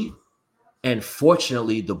early. And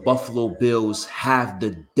fortunately, the Buffalo Bills have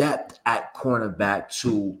the depth at cornerback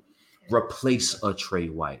to replace a Trey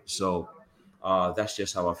White. So that's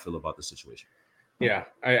just how I feel about the situation. Yeah,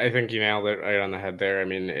 I think you nailed it right on the head there. I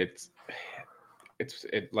mean, it's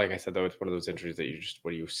like I said, though, it's one of those injuries that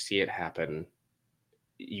when you see it happen,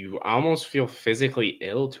 you almost feel physically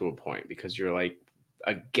ill to a point because you're like,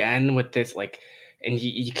 again with this, like, and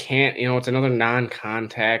you can't, it's another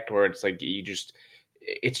non-contact where it's like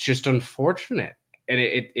it's just unfortunate. And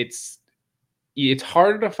it's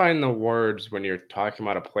hard to find the words when you're talking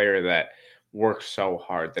about a player that works so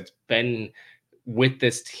hard, that's been with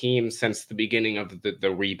this team since the beginning of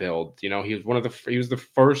the rebuild. He was the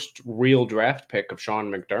first real draft pick of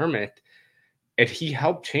Sean McDermott, and he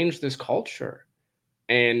helped change this culture.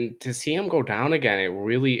 And to see him go down again, it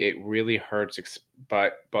really hurts.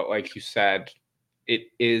 But like you said, it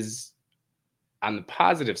is on the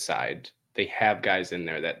positive side. They have guys in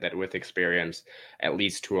there that with experience, at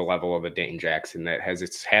least to a level of a Dane Jackson that has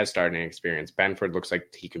starting experience. Benford looks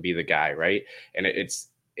like he can be the guy, right? And it's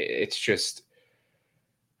just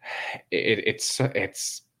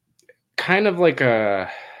it's kind of like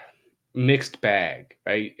a mixed bag,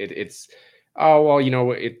 right? It's oh well,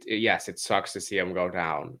 yes, it sucks to see him go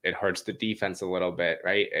down. It hurts the defense a little bit,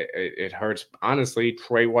 right? It hurts, honestly,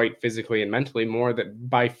 Trey White physically and mentally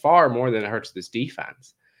by far more than it hurts this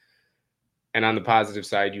defense. And on the positive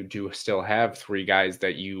side, you do still have 3 guys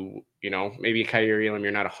that maybe Kyer Elam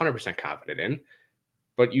you're not 100% confident in,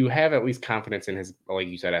 but you have at least confidence in his, like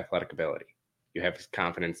you said, athletic ability. You have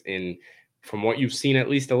confidence in, from what you've seen, at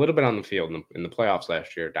least a little bit on the field in the playoffs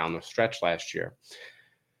last year, down the stretch last year.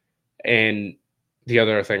 And the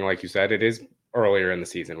other thing, like you said, it is earlier in the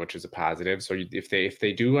season, which is a positive. So if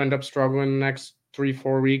they do end up struggling the next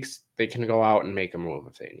 3-4 weeks, they can go out and make a move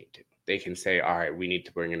if they need to. They can say, all right, we need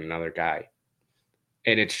to bring in another guy.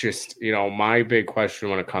 And it's just, my big question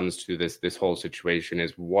when it comes to this whole situation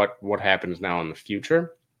is what happens now in the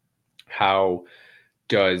future? How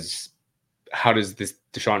does this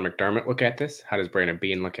Deshaun McDermott look at this? How does Brandon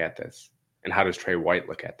Beane look at this? And how does Trey White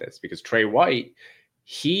look at this? Because Trey White,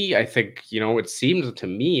 I think, it seems to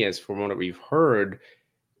me, as from what we've heard,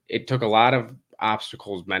 it took a lot of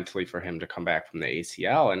obstacles mentally for him to come back from the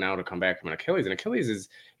ACL and now to come back from an Achilles. And Achilles is,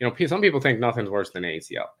 some people think nothing's worse than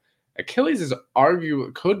ACL. Achilles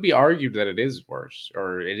could be argued that it is worse,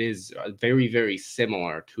 or it is very, very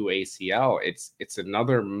similar to ACL. It's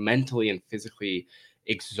another mentally and physically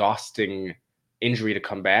exhausting injury to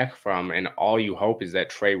come back from, and all you hope is that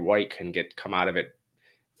Trey White can come out of it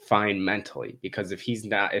fine mentally, because if he's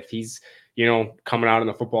coming out on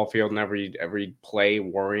the football field and every play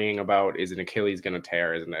worrying about, is an Achilles going to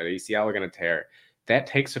tear, is an ACL going to tear, that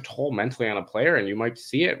takes a toll mentally on a player, and you might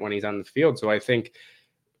see it when he's on the field. So I think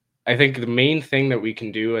the main thing that we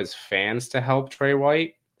can do as fans to help Trey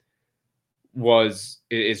White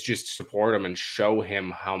is just support him and show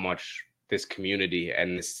him how much this community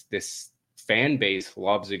and this fan base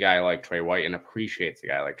loves a guy like Trey White and appreciates a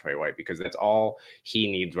guy like Trey White, because that's all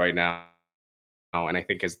he needs right now. And I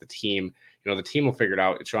think as the team, the team will figure it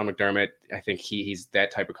out. It's Sean McDermott. I think he's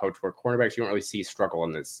that type of coach where cornerbacks you don't really see struggle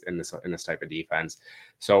in this type of defense.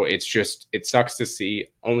 So it sucks to see.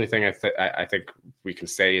 Only thing I think we can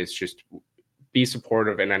say is just be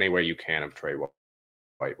supportive in any way you can of Trey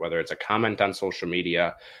White, whether it's a comment on social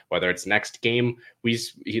media, whether it's next game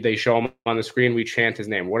they show him on the screen, we chant his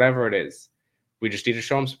name, whatever it is. We just need to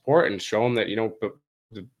show him support and show him that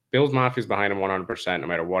the Bills Mafia is behind him 100%, no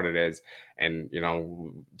matter what it is. And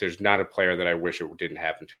there's not a player that I wish it didn't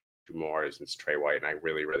happen to more since Trey White, and I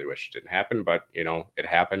really, really wish it didn't happen. But it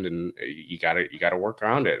happened, and you gotta work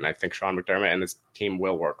around it. And I think Sean McDermott and this team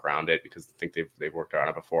will work around it, because I think they've worked around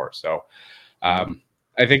it before. So I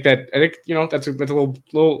think that's a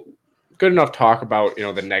little good enough talk about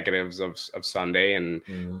the negatives of Sunday and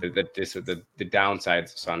the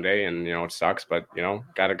downsides of Sunday, and it sucks, but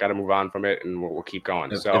gotta move on from it, and we'll keep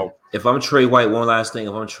going. If I'm Trey White, one last thing,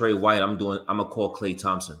 if I'm Trey White, I'm gonna call Klay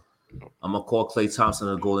Thompson. I'm gonna call Klay Thompson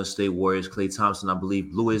of the Golden State Warriors. Klay Thompson, I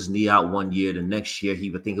believe, blew his knee out one year. The next year,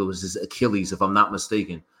 I think it was his Achilles, if I'm not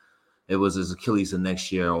mistaken. It was his Achilles the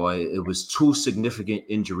next year, or it was two significant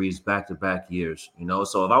injuries back-to-back years,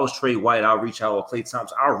 So if I was Trey White, I'll reach out, or Klay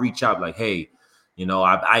Thompson, I'll reach out like, hey,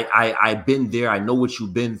 I've been there. I know what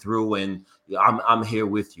you've been through, and I'm here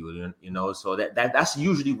with you, So that's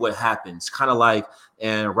usually what happens. Kind of like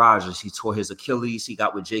Aaron Rodgers, he tore his Achilles. He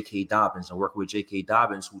got with J.K. Dobbins and worked with J.K.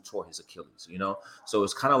 Dobbins, who tore his Achilles, So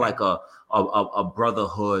it's kind of like a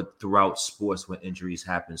brotherhood throughout sports when injuries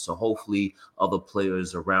happen. So hopefully other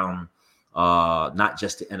players around, not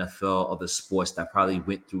just the NFL, other sports that probably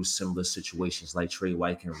went through similar situations like Trey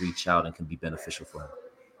White can reach out and can be beneficial for him.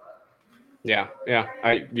 Yeah,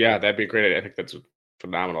 that'd be great. I think that's a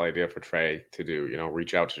phenomenal idea for Trey to do.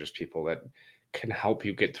 Reach out to just people that can help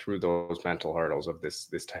you get through those mental hurdles of this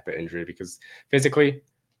type of injury, because physically,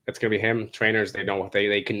 it's gonna be him. Trainers, they know what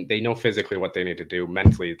they know physically what they need to do.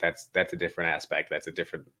 Mentally, that's a different aspect. That's a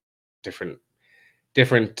different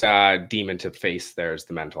demon to face. There's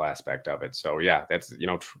the mental aspect of it. So yeah, that's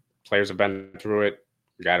players have been through it.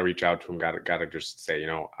 Got to reach out to him. Got to just say,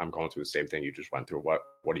 I'm going through the same thing you just went through. What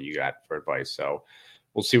do you got for advice? So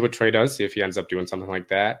we'll see what Trey does. See if he ends up doing something like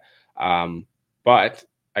that. But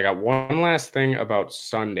I got one last thing about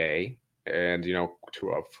Sunday, and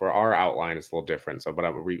for our outline, it's a little different. So, but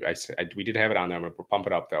we did have it on there. I'm gonna pump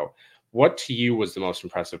it up though. What to you was the most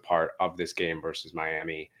impressive part of this game versus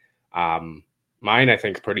Miami? Mine, I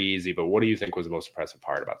think, is pretty easy. But what do you think was the most impressive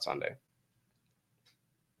part about Sunday?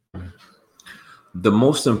 The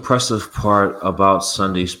most impressive part about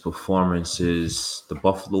Sunday's performance is the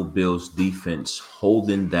Buffalo Bills defense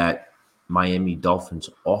holding that Miami Dolphins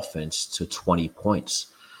offense to 20 points.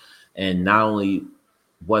 And not only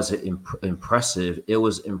was it impressive, it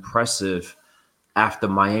was impressive after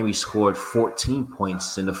Miami scored 14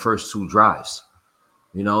 points in the first two drives.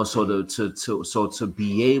 So to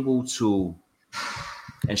be able to,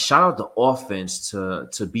 and shout out the offense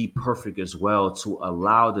to be perfect as well, to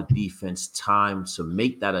allow the defense time to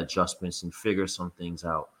make that adjustments and figure some things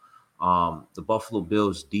out. The Buffalo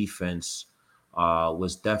Bills defense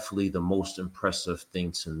was definitely the most impressive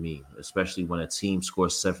thing to me, especially when a team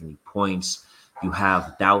scores 70 points. You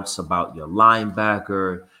have doubts about your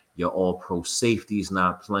linebacker, your all-pro safeties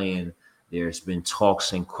not playing. There's been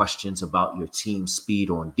talks and questions about your team speed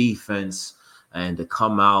on defense. And to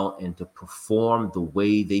come out and to perform the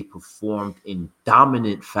way they performed in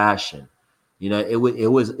dominant fashion, it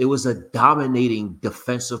was a dominating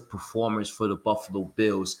defensive performance for the Buffalo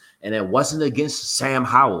Bills, and it wasn't against Sam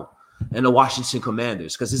Howell and the Washington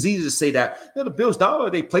Commanders, because it's easy to say that the Bills,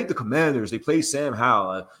 they played the Commanders, they played Sam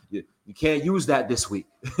Howell. You can't use that this week.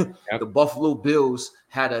 Yep. The Buffalo Bills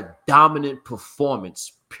had a dominant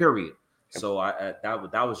performance, period. Yep. So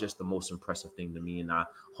that was just the most impressive thing to me, and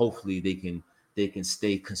hopefully they can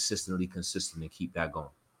stay consistent and keep that going.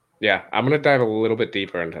 Yeah, I'm going to dive a little bit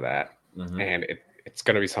deeper into that. Mm-hmm. And it's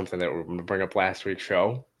going to be something that we're going to bring up last week's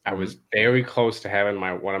show. I was very close to having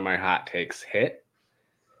one of my hot takes hit.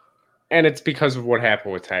 And it's because of what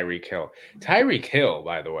happened with Tyreek Hill. Tyreek Hill,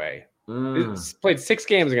 by the way, played 6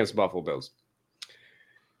 games against the Buffalo Bills.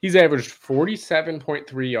 He's averaged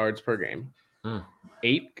 47.3 yards per game,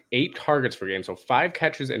 Eight targets per game, so 5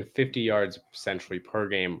 catches and 50 yards essentially per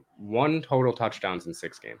game. 1 total touchdowns in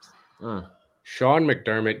 6 games. Sean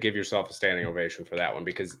McDermott, give yourself a standing ovation for that one,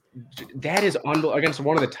 because that is against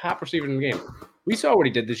one of the top receivers in the game. We saw what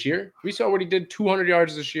he did this year. We saw what he did, 200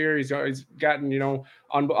 yards this year. He's gotten,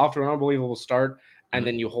 off to an unbelievable start, and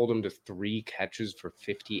then you hold him to 3 catches for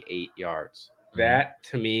 58 yards. That,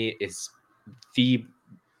 to me, is the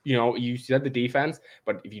you said the defense,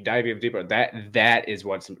 but if you dive even deeper, that is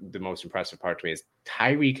what's the most impressive part to me is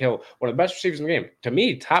Tyreek Hill, one of the best receivers in the game. To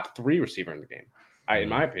me, top 3 receiver in the game. In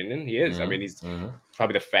my opinion, he is. I mean, he's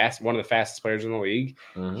probably one of the fastest players in the league.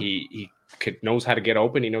 He knows how to get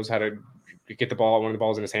open. He knows how to get the ball when the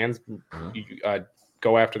ball's in his hands,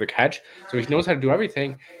 go after the catch. So he knows how to do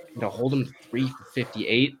everything. To hold him 3 for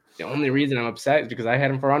 58. The only reason I'm upset is because I had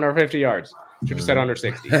him for under 50 yards. Should have said under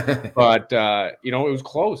 60. But, it was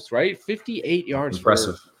close, right? 58 yards.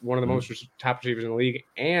 Impressive. For one of the most top receivers in the league.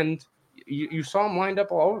 And you saw him lined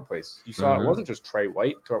up all over the place. You saw it wasn't just Trey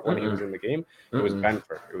White when he was in the game. It was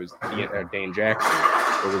Benford. It was Dane Jackson.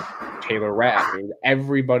 It was Taylor Rapp. It was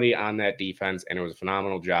everybody on that defense, and it was a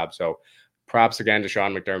phenomenal job. So props again to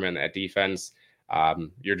Sean McDermott and that defense.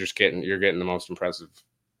 You're getting the most impressive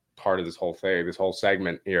part of this whole thing, this whole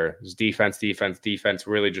segment here. Is defense,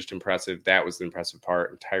 really just impressive. That was the impressive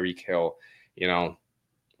part. And Tyreek Hill,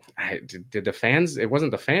 did the fans? It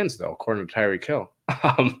wasn't the fans though, according to Tyreek Hill.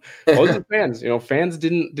 It wasn't the fans. Fans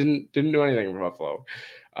didn't do anything for Buffalo.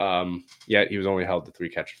 Yet he was only held to 3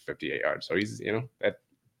 catches, 58 yards. So he's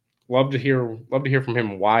love to hear from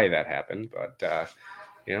him why that happened. But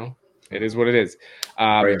it is what it is.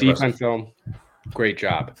 Defense though, great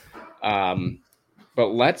job.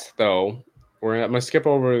 But let's I'm gonna skip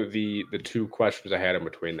over the 2 questions I had in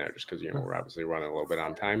between there, just because we're obviously running a little bit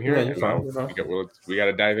on time here. We got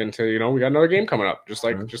to dive into we got another game coming up, just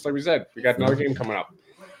like we said, we got another game coming up.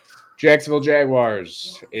 Jacksonville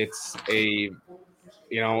Jaguars. It's it's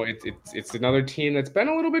another team that's been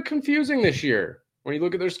a little bit confusing this year when you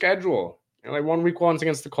look at their schedule. They won week 1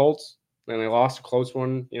 against the Colts, then they lost a close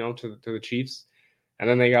one, to the Chiefs, and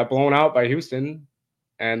then they got blown out by Houston.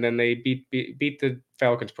 And then they beat the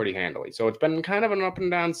Falcons pretty handily. So it's been kind of an up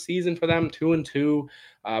and down season for them, 2-2.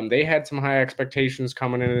 They had some high expectations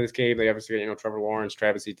coming into this game. They obviously got, Trevor Lawrence,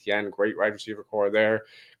 Travis Etienne, great wide receiver core there,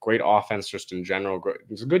 great offense just in general.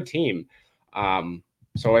 It's a good team.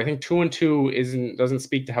 So I think 2-2 doesn't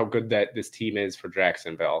speak to how good that this team is for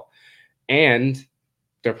Jacksonville. And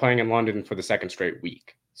they're playing in London for the 2nd straight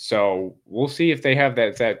week. So we'll see if they have that.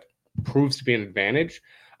 If that proves to be an advantage.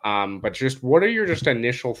 But just what are your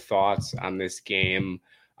initial thoughts on this game,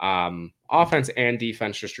 offense and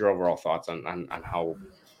defense? Just your overall thoughts on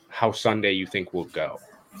how Sunday you think will go.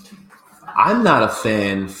 I'm not a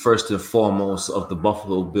fan, first and foremost, of the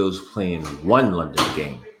Buffalo Bills playing 1 London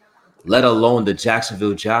game, let alone the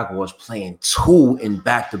Jacksonville Jaguars playing 2 in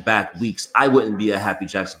back-to-back weeks. I wouldn't be a happy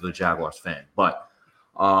Jacksonville Jaguars fan, but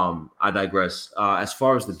I digress. As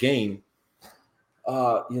far as the game,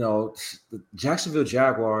 the Jacksonville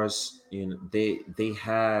Jaguars, they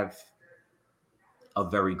have a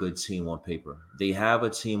very good team on paper. They have a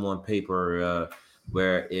team on paper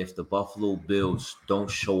where if the Buffalo Bills don't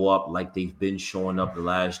show up like they've been showing up the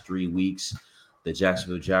last 3 weeks, the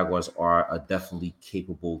Jacksonville Jaguars are a definitely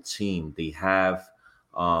capable team. They have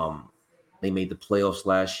they made the playoffs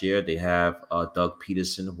last year. They have Doug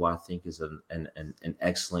Peterson, who I think is an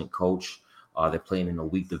excellent coach. They're playing in a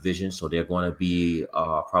weak division, so they're going to be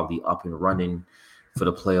probably up and running for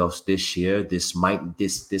the playoffs this year. This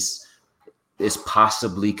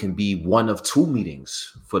possibly can be one of 2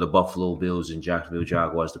 meetings for the Buffalo Bills and Jacksonville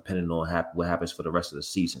Jaguars, depending on what happens for the rest of the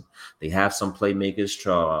season. They have some playmakers.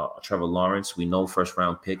 Trevor Lawrence, we know,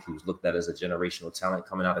 first-round pick, who's looked at as a generational talent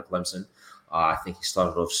coming out of Clemson. I think he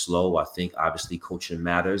started off slow. I think obviously coaching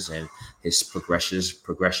matters, and his progressions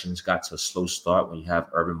got to a slow start when you have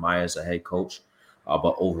Urban Meyer as a head coach.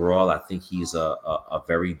 But overall, I think he's a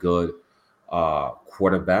very good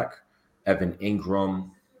quarterback. Evan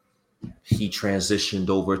Ingram, he transitioned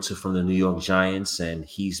over from the New York Giants, and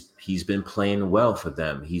he's been playing well for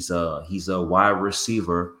them. He's a wide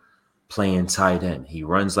receiver playing tight end. He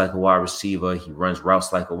runs like a wide receiver. He runs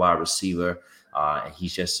routes like a wide receiver. And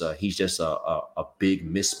he's just a big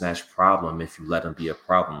mismatch problem if you let him be a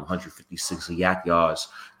problem. 156 yak yards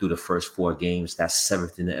through the first 4 games. That's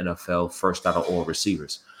 7th in the NFL, first out of all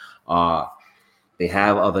receivers. They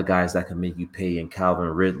have other guys that can make you pay, in Calvin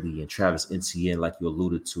Ridley and Travis Etienne, like you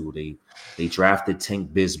alluded to. They drafted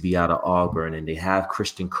Tank Bisbee out of Auburn, and they have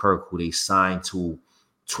Christian Kirk, who they signed to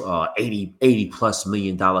 80 plus $1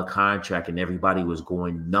 million contract, and everybody was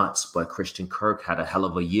going nuts. But Christian Kirk had a hell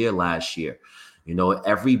of a year last year. You know,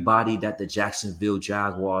 everybody that the Jacksonville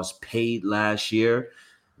Jaguars paid last year,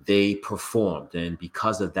 they performed, and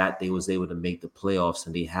because of that, they was able to make the playoffs,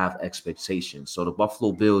 and they have expectations. So the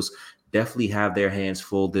Buffalo Bills definitely have their hands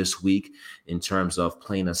full this week in terms of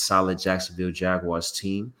playing a solid Jacksonville Jaguars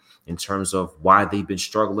team. In terms of why they've been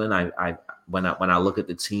struggling, when I look at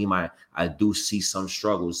the team, I do see some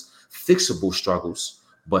struggles, fixable struggles,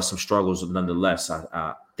 but some struggles nonetheless.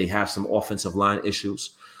 They have some offensive line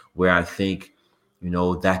issues where I think, you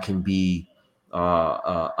know, that can be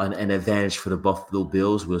an advantage for the Buffalo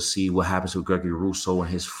Bills. We'll see what happens with Gregory Rousseau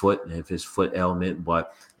and his foot ailment.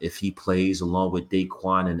 But if he plays along with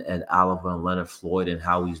Daquan and Ed Oliver and Leonard Floyd and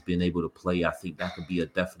how he's been able to play, I think that could be a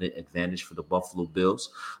definite advantage for the Buffalo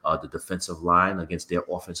Bills, the defensive line against their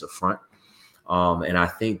offensive front. And I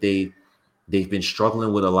think they've been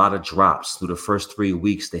struggling with a lot of drops. Through the first 3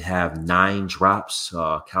 weeks, they have 9 drops.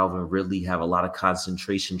 Calvin Ridley have a lot of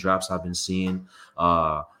concentration drops I've been seeing.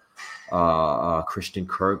 Christian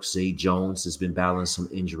Kirk, Zay Jones has been battling some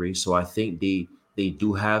injuries. So I think they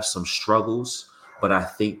do have some struggles, but I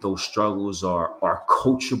think those struggles are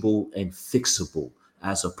coachable and fixable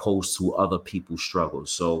as opposed to other people's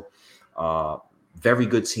struggles. So very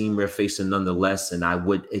good team we're facing nonetheless, and I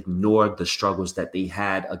would ignore the struggles that they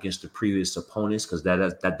had against the previous opponents, because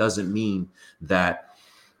that doesn't mean that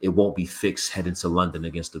it won't be fixed heading to London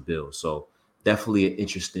against the Bills. So definitely an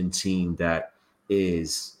interesting team that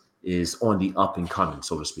is on the up and coming,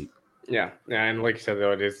 so to speak. Yeah, and like you said,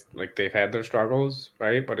 though, it is like they've had their struggles,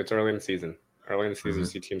 right? But it's early in the season. Early in the season, you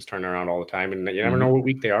see teams turn around all the time, and you never know what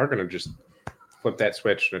week they are going to just flip that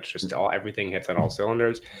switch, and it's just everything hits on all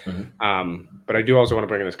cylinders. But I do also want to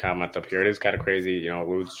bring this comment up here. It is kind of crazy, you know,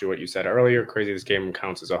 alludes to what you said earlier. Crazy, this game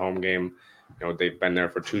counts as a home game. You know, they've been there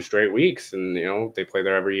for 2 straight weeks, and you know they play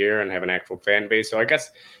there every year and have an actual fan base. So I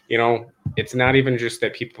guess, you know, it's not even just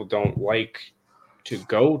that people don't like to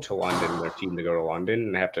go to London, their team to go to London,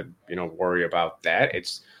 and have to, you know, worry about that.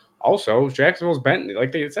 It's also Jacksonville's been,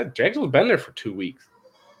 like they said, Jacksonville's been there for 2 weeks.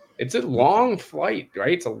 It's a long flight,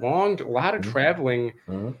 right? It's a lot of traveling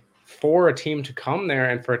for a team to come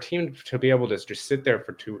there, and for a team to be able to just sit there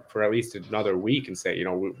for at least another week and say, you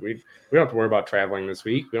know, we don't have to worry about traveling this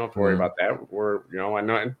week. We don't have to worry about that. We're, you know, I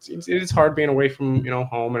know it is hard being away from, you know,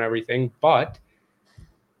 home and everything, but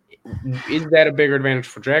is that a bigger advantage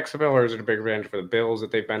for Jacksonville, or is it a bigger advantage for the Bills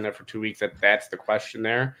that they've been there for 2 weeks? That's the question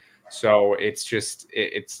there. So it's just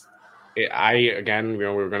again, you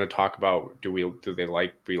know, we were going to talk about do we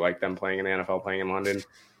like them playing in the NFL, playing in London.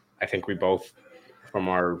 I think we both, from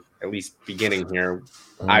our at least beginning here,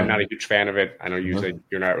 I'm not a huge fan of it. I know you said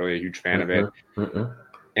you're not really a huge fan of it.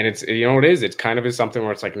 And it's, you know, it kind of is something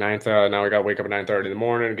where it's like now we got to wake up at 9:30 in the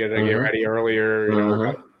morning, get ready earlier, you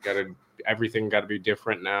know, everything got to be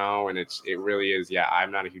different now. And it really is. Yeah,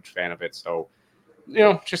 I'm not a huge fan of it. So, you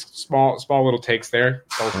know, just small little takes there.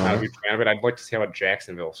 Both not a huge fan of it. I'd like to see how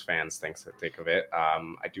Jacksonville's fans think of it.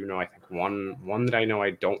 I do know, I think one that I know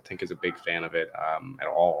I don't think is a big fan of it at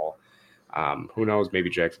all. Who knows? Maybe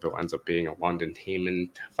Jacksonville ends up being a London team in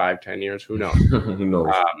 5-10 years. Who knows? Who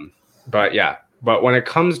knows? But yeah. But when it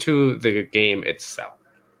comes to the game itself,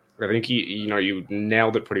 I think you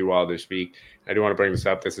nailed it pretty well this week. I do want to bring this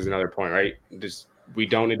up. This is another point, right? We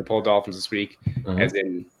don't need to pull Dolphins this week, as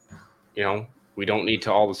in, you know, we don't need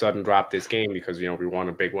to all of a sudden drop this game because, you know, we won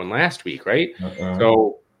a big one last week, right?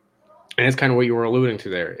 So, and that's kind of what you were alluding to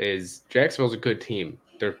there, is Jacksonville's a good team.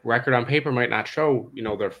 Their record on paper might not show, you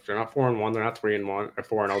know, they're not 4-1, they're not 3-1,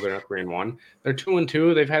 or 4-0, they're not 3-1. They're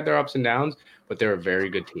 2-2. They've had their ups and downs, but they're a very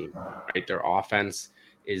good team, right? Their offense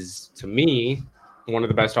is, to me, one of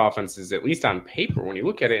the best offenses, at least on paper, when you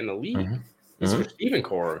look at it in the league. This receiving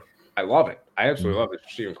core, I love it. I absolutely love this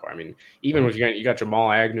receiving core. I mean, even with you got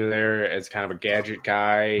Jamal Agnew there as kind of a gadget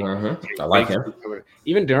guy. I like him.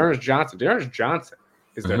 Even Dearness Johnson. Dearness Johnson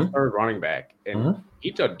is their third running back, and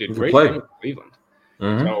he did great things in Cleveland.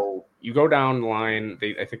 So you go down the line.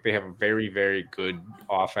 I think they have a very, very good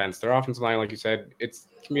offense. Their offensive line, like you said, it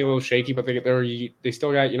can be a little shaky, but they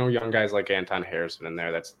still got, you know, young guys like Anton Harrison in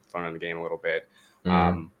there. That's fun in the game a little bit.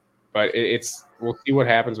 But we'll see what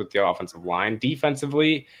happens with the offensive line.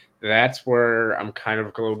 Defensively, that's where I'm kind of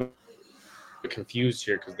a little bit confused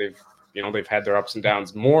here, because they've had their ups and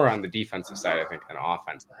downs more on the defensive side, I think, than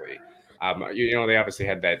offensively. You know, they obviously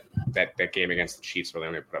had that game against the Chiefs where they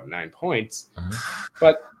only put up 9 points.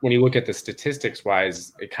 But when you look at the statistics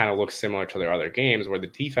wise, it kind of looks similar to their other games, where the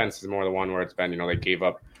defense is more the one where it's been, you know, they gave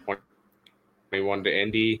up 21 to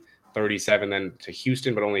Indy, 37 then to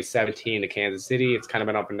Houston, but only 17 to Kansas City. It's kind of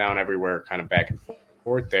been up and down everywhere, kind of back and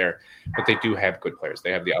there, but they do have good players.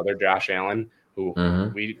 They have the other Josh Allen, who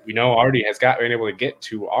Mm-hmm. we know already has been able to get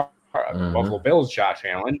to our Buffalo Bills Josh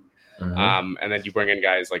Allen. Mm-hmm. And then you bring in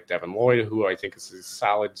guys like Devin Lloyd, who I think is a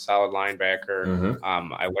solid linebacker. Mm-hmm.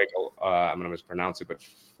 I like, I'm going to mispronounce it, but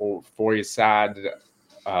Foyesad,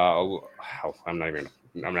 I'm not even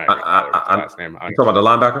going to bother with the last name. You talking about the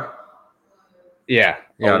linebacker? Yeah.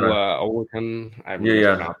 Yeah, I know. Olukun, I'm going to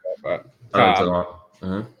Yeah. mispronounce that, I know but what you're talking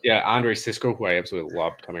about. yeah, Andre Cisco, who I absolutely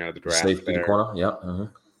loved coming out of the The draft safety, the there. corner. Yeah.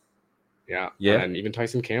 Yeah. Yeah. And then even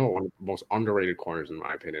Tyson Campbell, one of the most underrated corners, in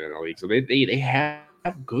my opinion, in the league. So they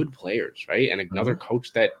have good players, right? And another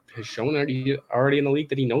coach that has shown already in the league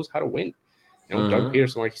that he knows how to win. Doug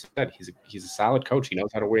Peterson, like you said, he's a solid coach. He knows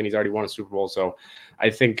how to win. He's already won a Super Bowl. So I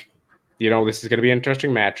think, this is going to be an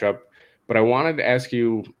interesting matchup. But I wanted to ask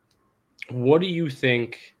you, what do you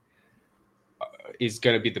think is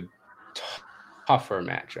going to be the tougher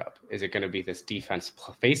matchup? Is it going to be this defense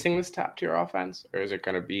facing this top-tier offense? Or is it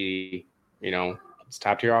going to be, it's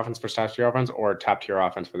top-tier offense versus top-tier offense, or top-tier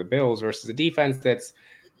offense for the Bills versus a defense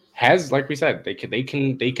has, like we said, they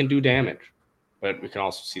can do damage, but we can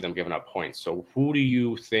also see them giving up points. So who do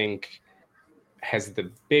you think has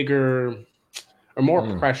the bigger or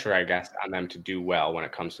more pressure, I guess, on them to do well when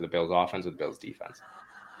it comes to the Bills offense or the Bills defense?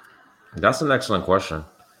 That's an excellent question.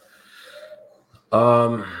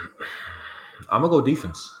 I'm gonna go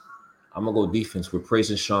defense. We're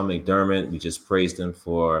praising Sean McDermott. We just praised him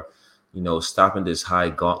for, stopping this high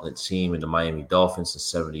gauntlet team in the Miami Dolphins to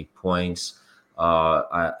 70 points.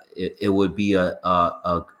 It would be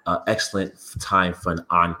a excellent time for an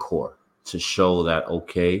encore to show that,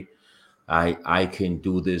 okay, I can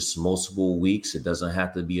do this multiple weeks. It doesn't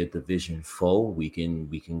have to be a division foe. We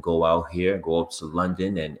can go out here, go up to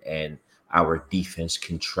London, and our defense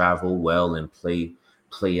can travel well and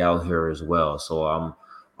play out here as well. So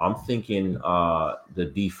I'm thinking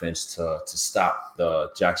the defense to stop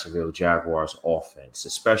the Jacksonville Jaguars offense,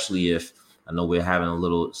 especially if I know we're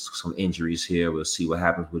having some injuries here. We'll see what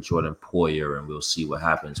happens with Jordan Poyer, and we'll see what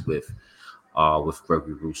happens with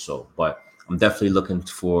Gregory Rousseau. But I'm definitely looking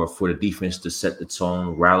for the defense to set the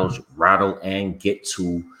tone, rattle, and get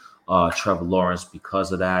to Trevor Lawrence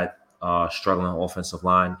because of that struggling offensive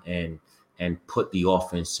line, and put the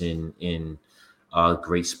offense in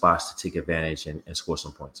great spots to take advantage and score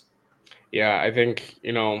some points. Yeah, I think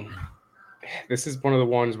this is one of the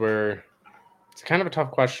ones where it's kind of a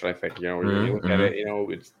tough question. I think when you look at it,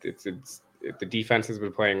 it's the defense has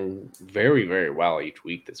been playing very, very well each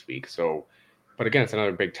week this week. So, but again, it's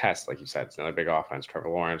another big test, like you said. It's another big offense. Trevor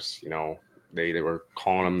Lawrence, they were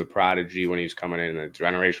calling him the prodigy when he was coming in, a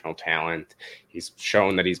generational talent. He's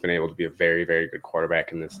shown that he's been able to be a very, very good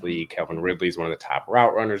quarterback in this league. Calvin Ridley is one of the top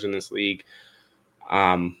route runners in this league. But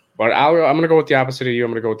I'm going to go with the opposite of you.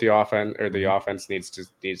 I'm going to go with the offense, or the offense needs to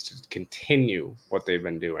continue what they've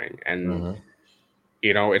been doing. And,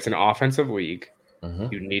 it's an offensive league.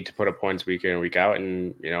 You need to put up points week in and week out.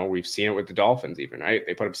 And, we've seen it with the Dolphins even, right?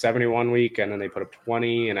 They put up 71 week and then they put up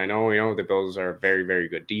 20. And I know, the Bills are a very, very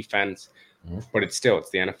good defense, but it's the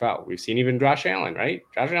NFL. We've seen even Josh Allen, right?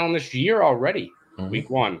 Josh Allen this year already, week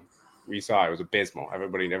one, we saw it was abysmal.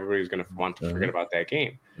 Everybody was going to want to forget about that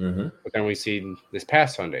game. But then we see this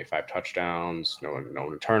past Sunday, 5 touchdowns,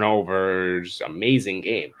 no turnovers, amazing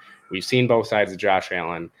game. We've seen both sides of Josh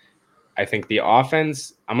Allen. I think the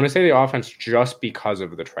offense, I'm going to say the offense just because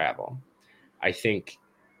of the travel. I think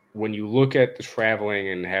when you look at the traveling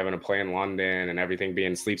and having to play in London and everything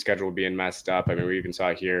sleep schedule being messed up, I mean, we even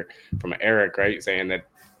saw here from Eric, right, saying that,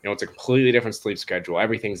 it's a completely different sleep schedule.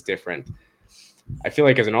 Everything's different. I feel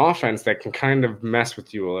like as an offense that can kind of mess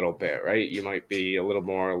with you a little bit, right? You might be a little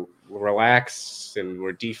more relaxed, and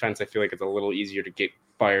where defense, I feel like it's a little easier to get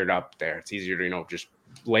fired up there. It's easier to, just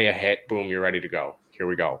lay a hit, boom, you're ready to go. Here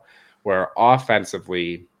we go. Where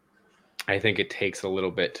offensively, I think it takes a little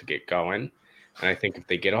bit to get going. And I think if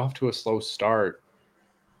they get off to a slow start,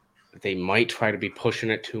 they might try to be pushing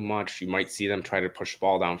it too much. You might see them try to push the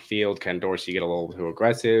ball downfield. Ken Dorsey get a little too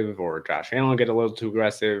aggressive, or Josh Allen get a little too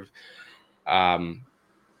aggressive.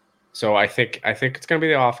 So I think it's going to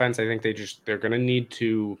be the offense. I think they're going to need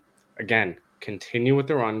to, again, continue with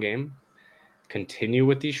the run game, continue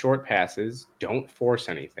with these short passes, don't force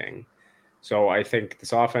anything. So I think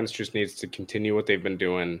this offense just needs to continue what they've been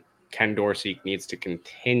doing. Ken Dorsey needs to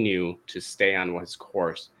continue to stay on his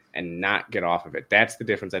course and not get off of it. That's the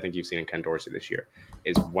difference I think you've seen in Ken Dorsey this year,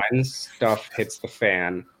 is when stuff hits the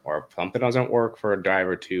fan or if something doesn't work for a drive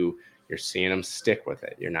or two, you're seeing them stick with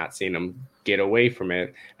it. You're not seeing them get away from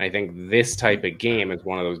it. And I think this type of game is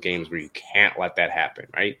one of those games where you can't let that happen,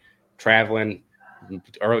 right? Traveling,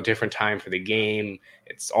 early different time for the game.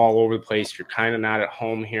 It's all over the place. You're kind of not at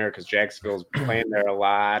home here because Jacksonville's playing there a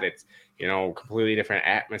lot. It's completely different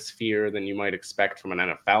atmosphere than you might expect from an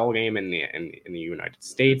NFL game in the United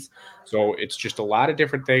States. So it's just a lot of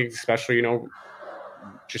different things, especially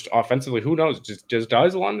just offensively. Who knows? Just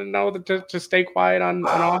does London know that to stay quiet on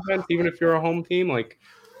offense, even if you're a home team? Like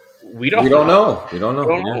we don't know. We don't know.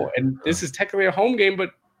 we don't know. And this is technically a home game,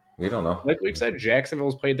 but we don't know. Like we've said,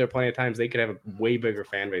 Jacksonville's played there plenty of times. They could have a way bigger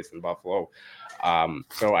fan base than Buffalo.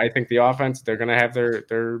 So I think the offense, they're going to have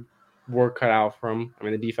their work cut out for them. I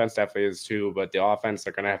mean, the defense definitely is too, but the offense,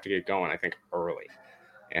 they're going to have to get going, I think, early.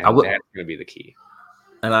 And that's going to be the key.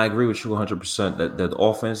 And I agree with you 100% that the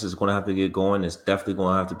offense is going to have to get going. It's definitely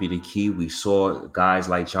going to have to be the key. We saw guys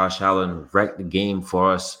like Josh Allen wreck the game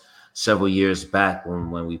for us several years back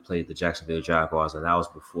when we played the Jacksonville Jaguars, and that was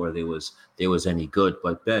before they was any good.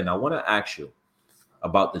 But Ben, I want to ask you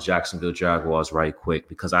about the Jacksonville Jaguars right quick,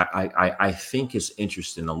 because I think it's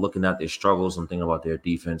interesting. I'm looking at their struggles. I'm thinking about their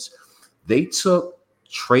defense. They took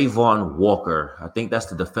Trayvon Walker. I think that's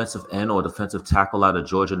the defensive end or defensive tackle out of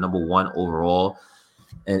Georgia, #1 overall.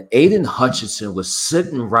 And Aiden Hutchinson was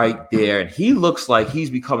sitting right there, and he looks like he's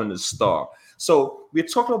becoming the star. So we're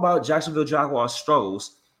talking about Jacksonville Jaguars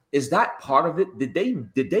struggles. Is that part of it? Did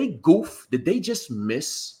they goof? Did they just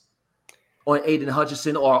miss on Aiden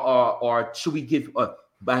Hutchinson, or should we give?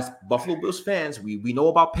 As Buffalo Bills fans, we know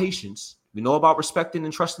about patience. We know about respecting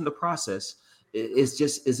and trusting the process.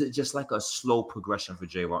 Is it just like a slow progression for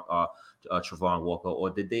Trayvon Walker, or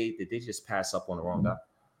did they just pass up on the wrong guy?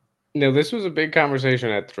 No, this was a big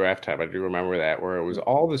conversation at the draft time. I do remember that, where it was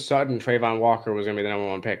all of a sudden Trayvon Walker was going to be the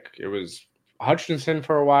 #1 pick. It was Hutchinson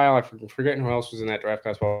for a while. I'm forgetting who else was in that draft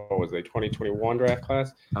class. What was the 2021 draft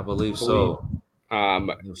class? I believe so.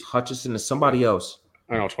 It was Hutchinson and somebody else.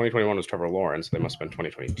 I don't know. 2021 was Trevor Lawrence. So they must have been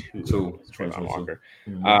 2022. Trayvon Walker.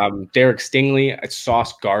 Mm-hmm. Derek Stingley,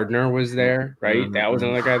 Sauce Gardner was there, right? Mm-hmm. That was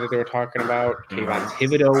another guy that they were talking about. Kayvon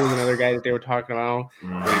Thibodeau was another guy that they were talking about.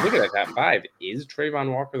 Mm-hmm. When you look at that top 5, is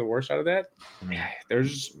Trayvon Walker the worst out of that? Mm-hmm.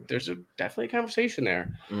 There's definitely a conversation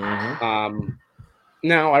there. Mm-hmm.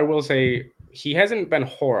 Now, I will say he hasn't been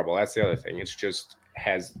horrible. That's the other thing. It's just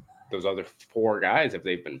has those other 4 guys, if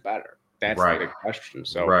they've been better. That's right. The question.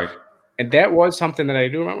 So, right. And that was something that I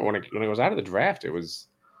do remember when it was out of the draft. It was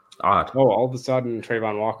odd. Oh, all of a sudden,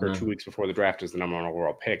 Trayvon Walker 2 weeks before the draft is the #1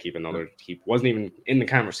 overall pick, even though he wasn't even in the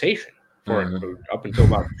conversation for it up until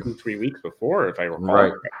about 2-3 weeks before, if I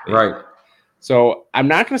recall. Right. So I'm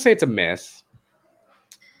not going to say it's a miss.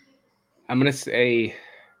 I'm going to say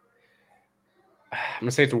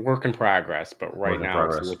it's a work in progress, but right now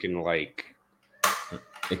it's looking like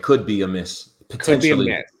it could be a miss. Potentially. Could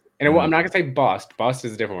be a miss. And I'm not going to say bust. Bust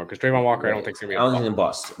is a different word because Trayvon Walker, I don't think is going to be a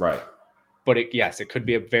bust. Right. But it could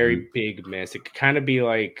be a very big miss. It could kind of be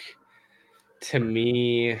like, to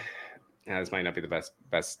me, this might not be the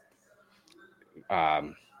best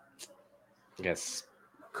I guess,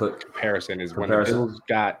 comparison is when the Bills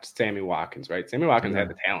got Sammy Watkins, right? Sammy Watkins had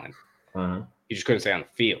the talent. Mm-hmm. He just couldn't stay on the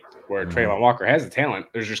field. Where Trayvon Walker has the talent,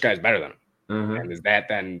 there's just guys better than him. Mm-hmm. And is that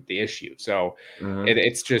then the issue? So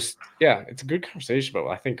it's just, it's a good conversation, but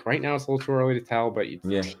I think right now it's a little too early to tell, but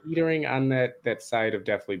it's teetering on that side of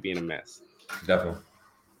definitely being a miss. Definitely.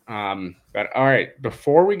 But all right,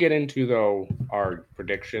 before we get into though our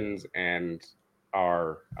predictions and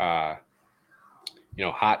our hot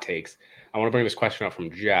takes, I want to bring this question up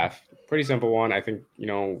from Jeff. Pretty simple one. I think,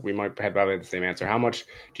 we might have probably the same answer. How much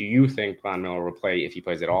do you think Von Miller will play if he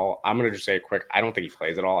plays at all? I'm going to just say it quick. I don't think he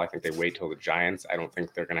plays at all. I think they wait till the Giants. I don't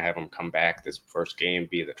think they're going to have him come back this first game,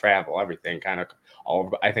 be the travel, everything kind of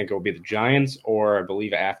I think it will be the Giants, or I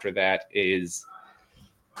believe after that is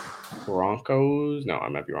Broncos. No, I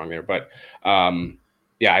might be wrong there. But,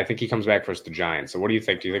 I think he comes back versus the Giants. So what do you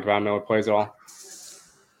think? Do you think Von Miller plays at all?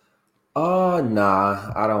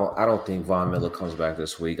 Nah, I don't think Von Miller comes back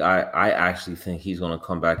this week. I actually think he's going to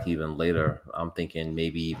come back even later. I'm thinking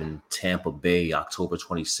maybe even Tampa Bay, October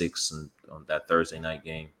 26th, and on that Thursday night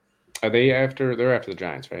game. Are they after? They're after the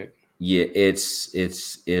Giants, right? Yeah,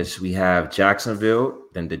 it's we have Jacksonville,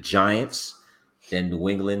 then the Giants, then New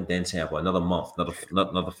England, then Tampa. Another month,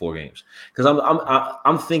 another 4 games. Because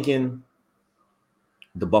I'm thinking.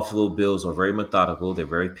 The Buffalo Bills are very methodical. They're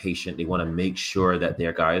very patient. They want to make sure that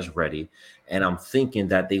their guy is ready. And I'm thinking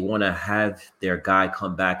that they want to have their guy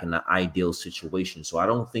come back in the ideal situation. So I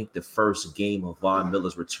don't think the first game of Von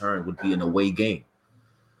Miller's return would be an away game.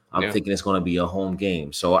 I'm thinking it's going to be a home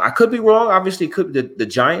game. So I could be wrong. Obviously, it could be the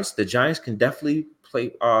Giants. The Giants can definitely play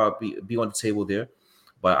be on the table there.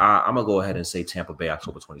 But I'm going to go ahead and say Tampa Bay,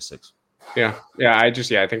 October 26th. Yeah. I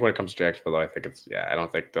think when it comes to Jacksonville, I think I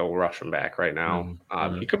don't think they'll rush him back right now.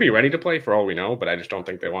 He could be ready to play for all we know, but I just don't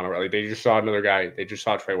think they want to really. They just saw another guy. They just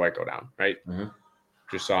saw Trey White go down, right?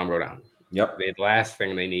 Just saw him go down. Yep. The last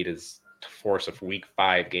thing they need is to force a week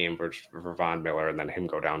 5 game for Von Miller and then him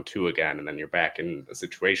go down 2 again. And then you're back in a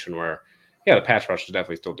situation where, the pass rush is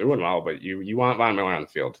definitely still doing well, but you want Von Miller on the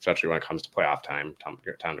field, especially when it comes to playoff time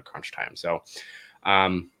to crunch time. So,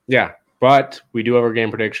 but we do have our game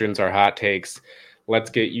predictions, our hot takes.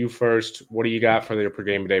 Let's get you first. What do you got for your per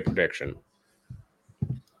game day prediction?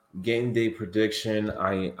 Game day prediction.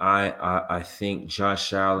 I think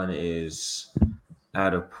Josh Allen is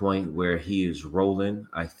at a point where he is rolling.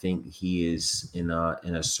 I think he is in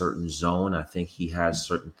a certain zone. I think he has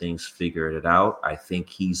certain things figured out. I think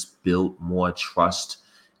he's built more trust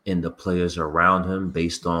in the players around him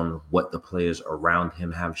based on what the players around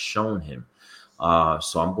him have shown him.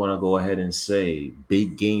 So I'm going to go ahead and say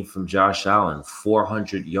big game from Josh Allen,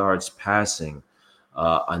 400 yards passing,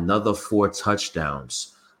 another 4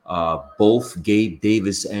 touchdowns. Both Gabe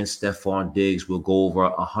Davis and Stephon Diggs will go over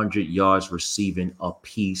 100 yards receiving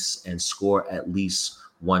apiece and score at least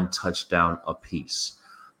 1 touchdown apiece.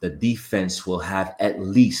 The defense will have at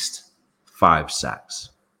least 5 sacks,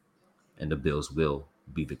 and the Bills will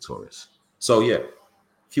be victorious. So, a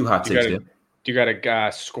few hot takes there. Do you got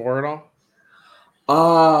a score at all?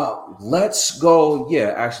 Let's go.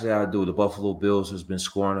 Yeah, actually, I do. The Buffalo Bills has been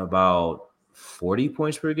scoring about 40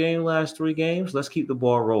 points per game last 3 games. Let's keep the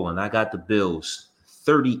ball rolling. I got the Bills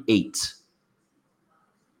 38.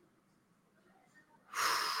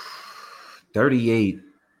 38-24.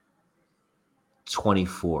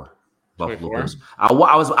 Buffalo 24? Bills. I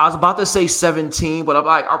was about to say 17, but I'm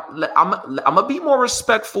like, I'm gonna be more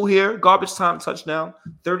respectful here. Garbage time touchdown.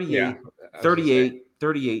 38-24.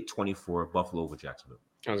 Buffalo over Jacksonville.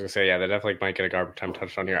 I was gonna say, they definitely might get a garbage time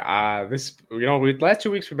touchdown here. Last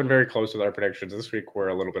 2 weeks we've been very close with our predictions. This week we're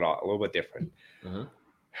a little bit different.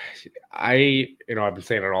 I've been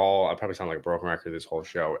saying it all. I probably sound like a broken record this whole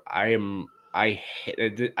show. I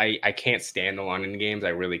can't stand the London games. I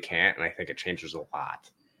really can't, and I think it changes a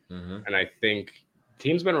lot. And I think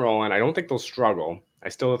team's been rolling. I don't think they'll struggle. I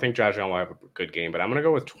still think Josh Allen will have a good game, but I'm going to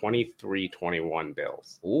go with 23-21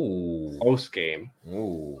 Bills. Ooh. Close game.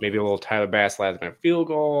 Ooh. Maybe a little Tyler Bass last-minute field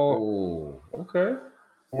goal. Ooh. Okay.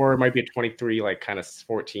 Or it might be a 23, kind of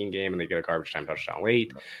 14 game, and they get a garbage time touchdown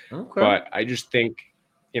late. Okay. But I just think,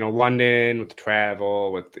 London with the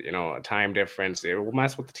travel, with, a time difference, it will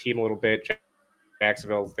mess with the team a little bit.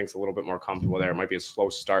 Jacksonville thinks a little bit more comfortable there. It might be a slow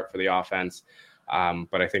start for the offense.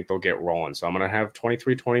 But I think they'll get rolling. So I'm going to have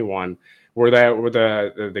 23-21. Were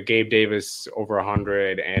the Gabe Davis over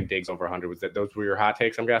 100 and Diggs over 100? Those were your hot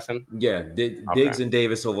takes, I'm guessing? Yeah, Diggs and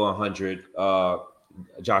Davis over 100.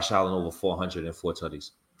 Josh Allen over 400 and 4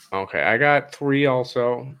 tutties. Okay, I got 3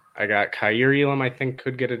 also. I got Kaiir Elam, I think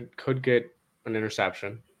could get an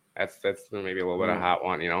interception. That's maybe a little bit of a hot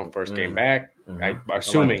one, first game back.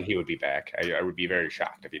 Assuming he would be back. I would be very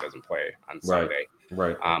shocked if he doesn't play on Sunday.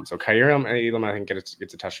 Right. So Kaiir Elam, I think gets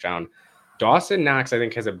a touchdown. Dawson Knox, I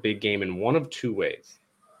think, has a big game in one of 2 ways.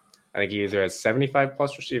 I think he either has 75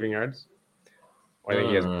 plus receiving yards, or I think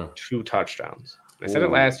he has 2 touchdowns. I said it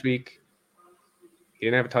last week. He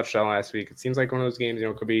didn't have a touchdown last week. It seems like one of those games,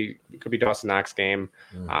 it could be Dawson Knox game.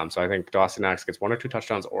 So I think Dawson Knox gets 1 or 2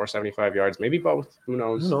 touchdowns or 75 yards, maybe both. Who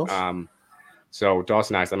knows? So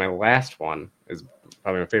Dawson Knox. And my last one is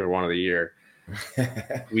probably my favorite one of the year.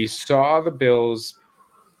 We saw the Bills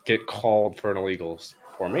get called for an illegal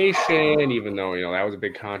formation, even though that was a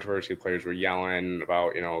big controversy. Players were yelling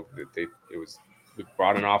about we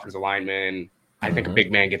brought an offensive lineman. I think a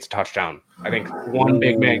big man gets a touchdown. I think one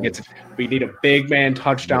big man gets. We need a big man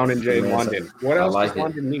touchdown in London. What else does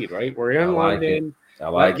London need? Right? We're in London.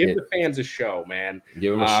 Give the fans a show, man.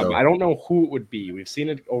 Give them a show. I don't know who it would be. We've seen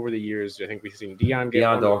it over the years. I think we've seen Deion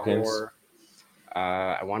Dawkins. Before.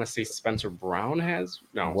 I want to say Spencer Brown has.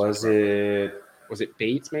 No. Was it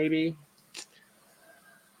Bates maybe?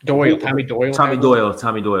 Tommy Doyle. Yeah, Tommy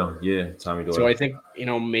Doyle. So I think,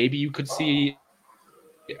 maybe you could see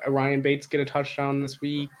Ryan Bates get a touchdown this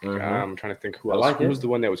week. I'm trying to think who else. Who was the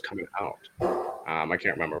one that was coming out? I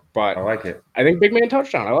can't remember, but I like it. I think big man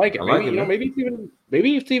touchdown. I like it.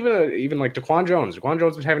 Maybe it's even like Daquan Jones. Daquan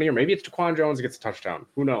Jones was having a year. Maybe it's Daquan Jones that gets a touchdown.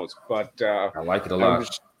 Who knows? But I like it a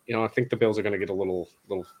lot. I think the Bills are going to get a little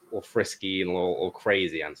frisky and a little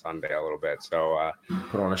crazy on Sunday a little bit. So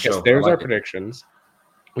put on a show. There's our predictions.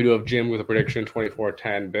 We do have Jim with a prediction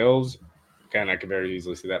 24-10 Bills. Again, I could very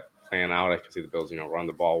easily see that playing out. I could see the Bills, run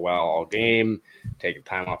the ball well all game, taking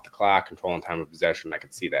time off the clock, controlling time of possession. I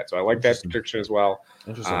could see that. So I like that prediction as well.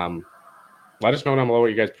 Interesting. let us know down below what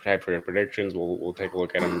you guys had for your predictions. We'll take a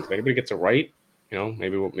look at them. If anybody gets it right,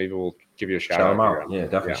 maybe we'll give you a shout Shout out them here. out. Yeah,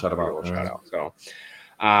 definitely shout them Give you a out. little shout out.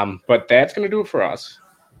 So, but that's gonna do it for us.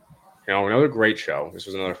 Another great show. This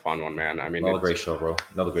was another fun one, man. I mean, Another it's great show, bro.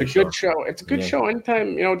 Another a great show. good show. It's a good Yeah. show.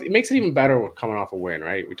 Anytime, it makes it even better with coming off a win,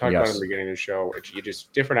 right? We talked about it in Yes. the beginning of the show. You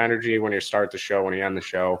just different energy when you start the show, when you end the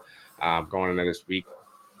show, going into this week.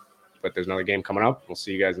 But there's another game coming up. We'll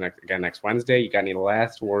see you guys next Wednesday. You got any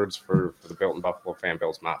last words for the Built in Buffalo fan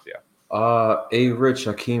Bills Mafia? A Rich,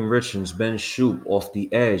 Hakeem Richards, Ben Shoop off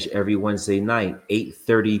the edge every Wednesday night,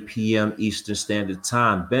 8:30 p.m. Eastern Standard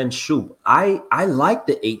Time. Ben Shoop. I like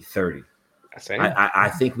the 8:30. Same. I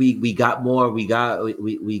think we got more we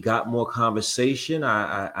got more conversation.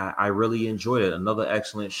 I really enjoyed it. Another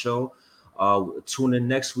excellent show. Tune in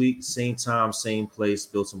next week, same time, same place.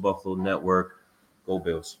 Built in Buffalo Network. Go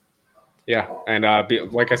Bills. Yeah, and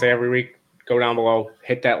like I say every week, go down below,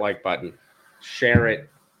 hit that like button, share it,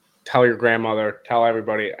 tell your grandmother, tell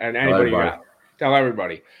everybody, and anybody you got, tell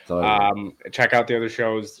everybody. Check out the other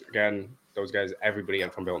shows again. Those guys, everybody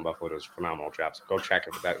from Bill and Buffalo does phenomenal jobs. Go check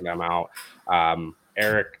them out.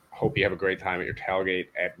 Eric, hope you have a great time at your tailgate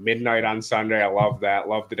at midnight on Sunday. I love that.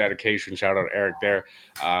 Love the dedication. Shout out to Eric there.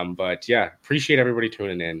 But yeah, appreciate everybody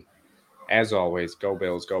tuning in. As always, go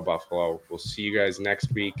Bills, go Buffalo. We'll see you guys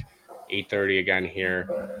next week, 8:30 again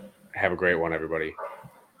here. Have a great one, everybody.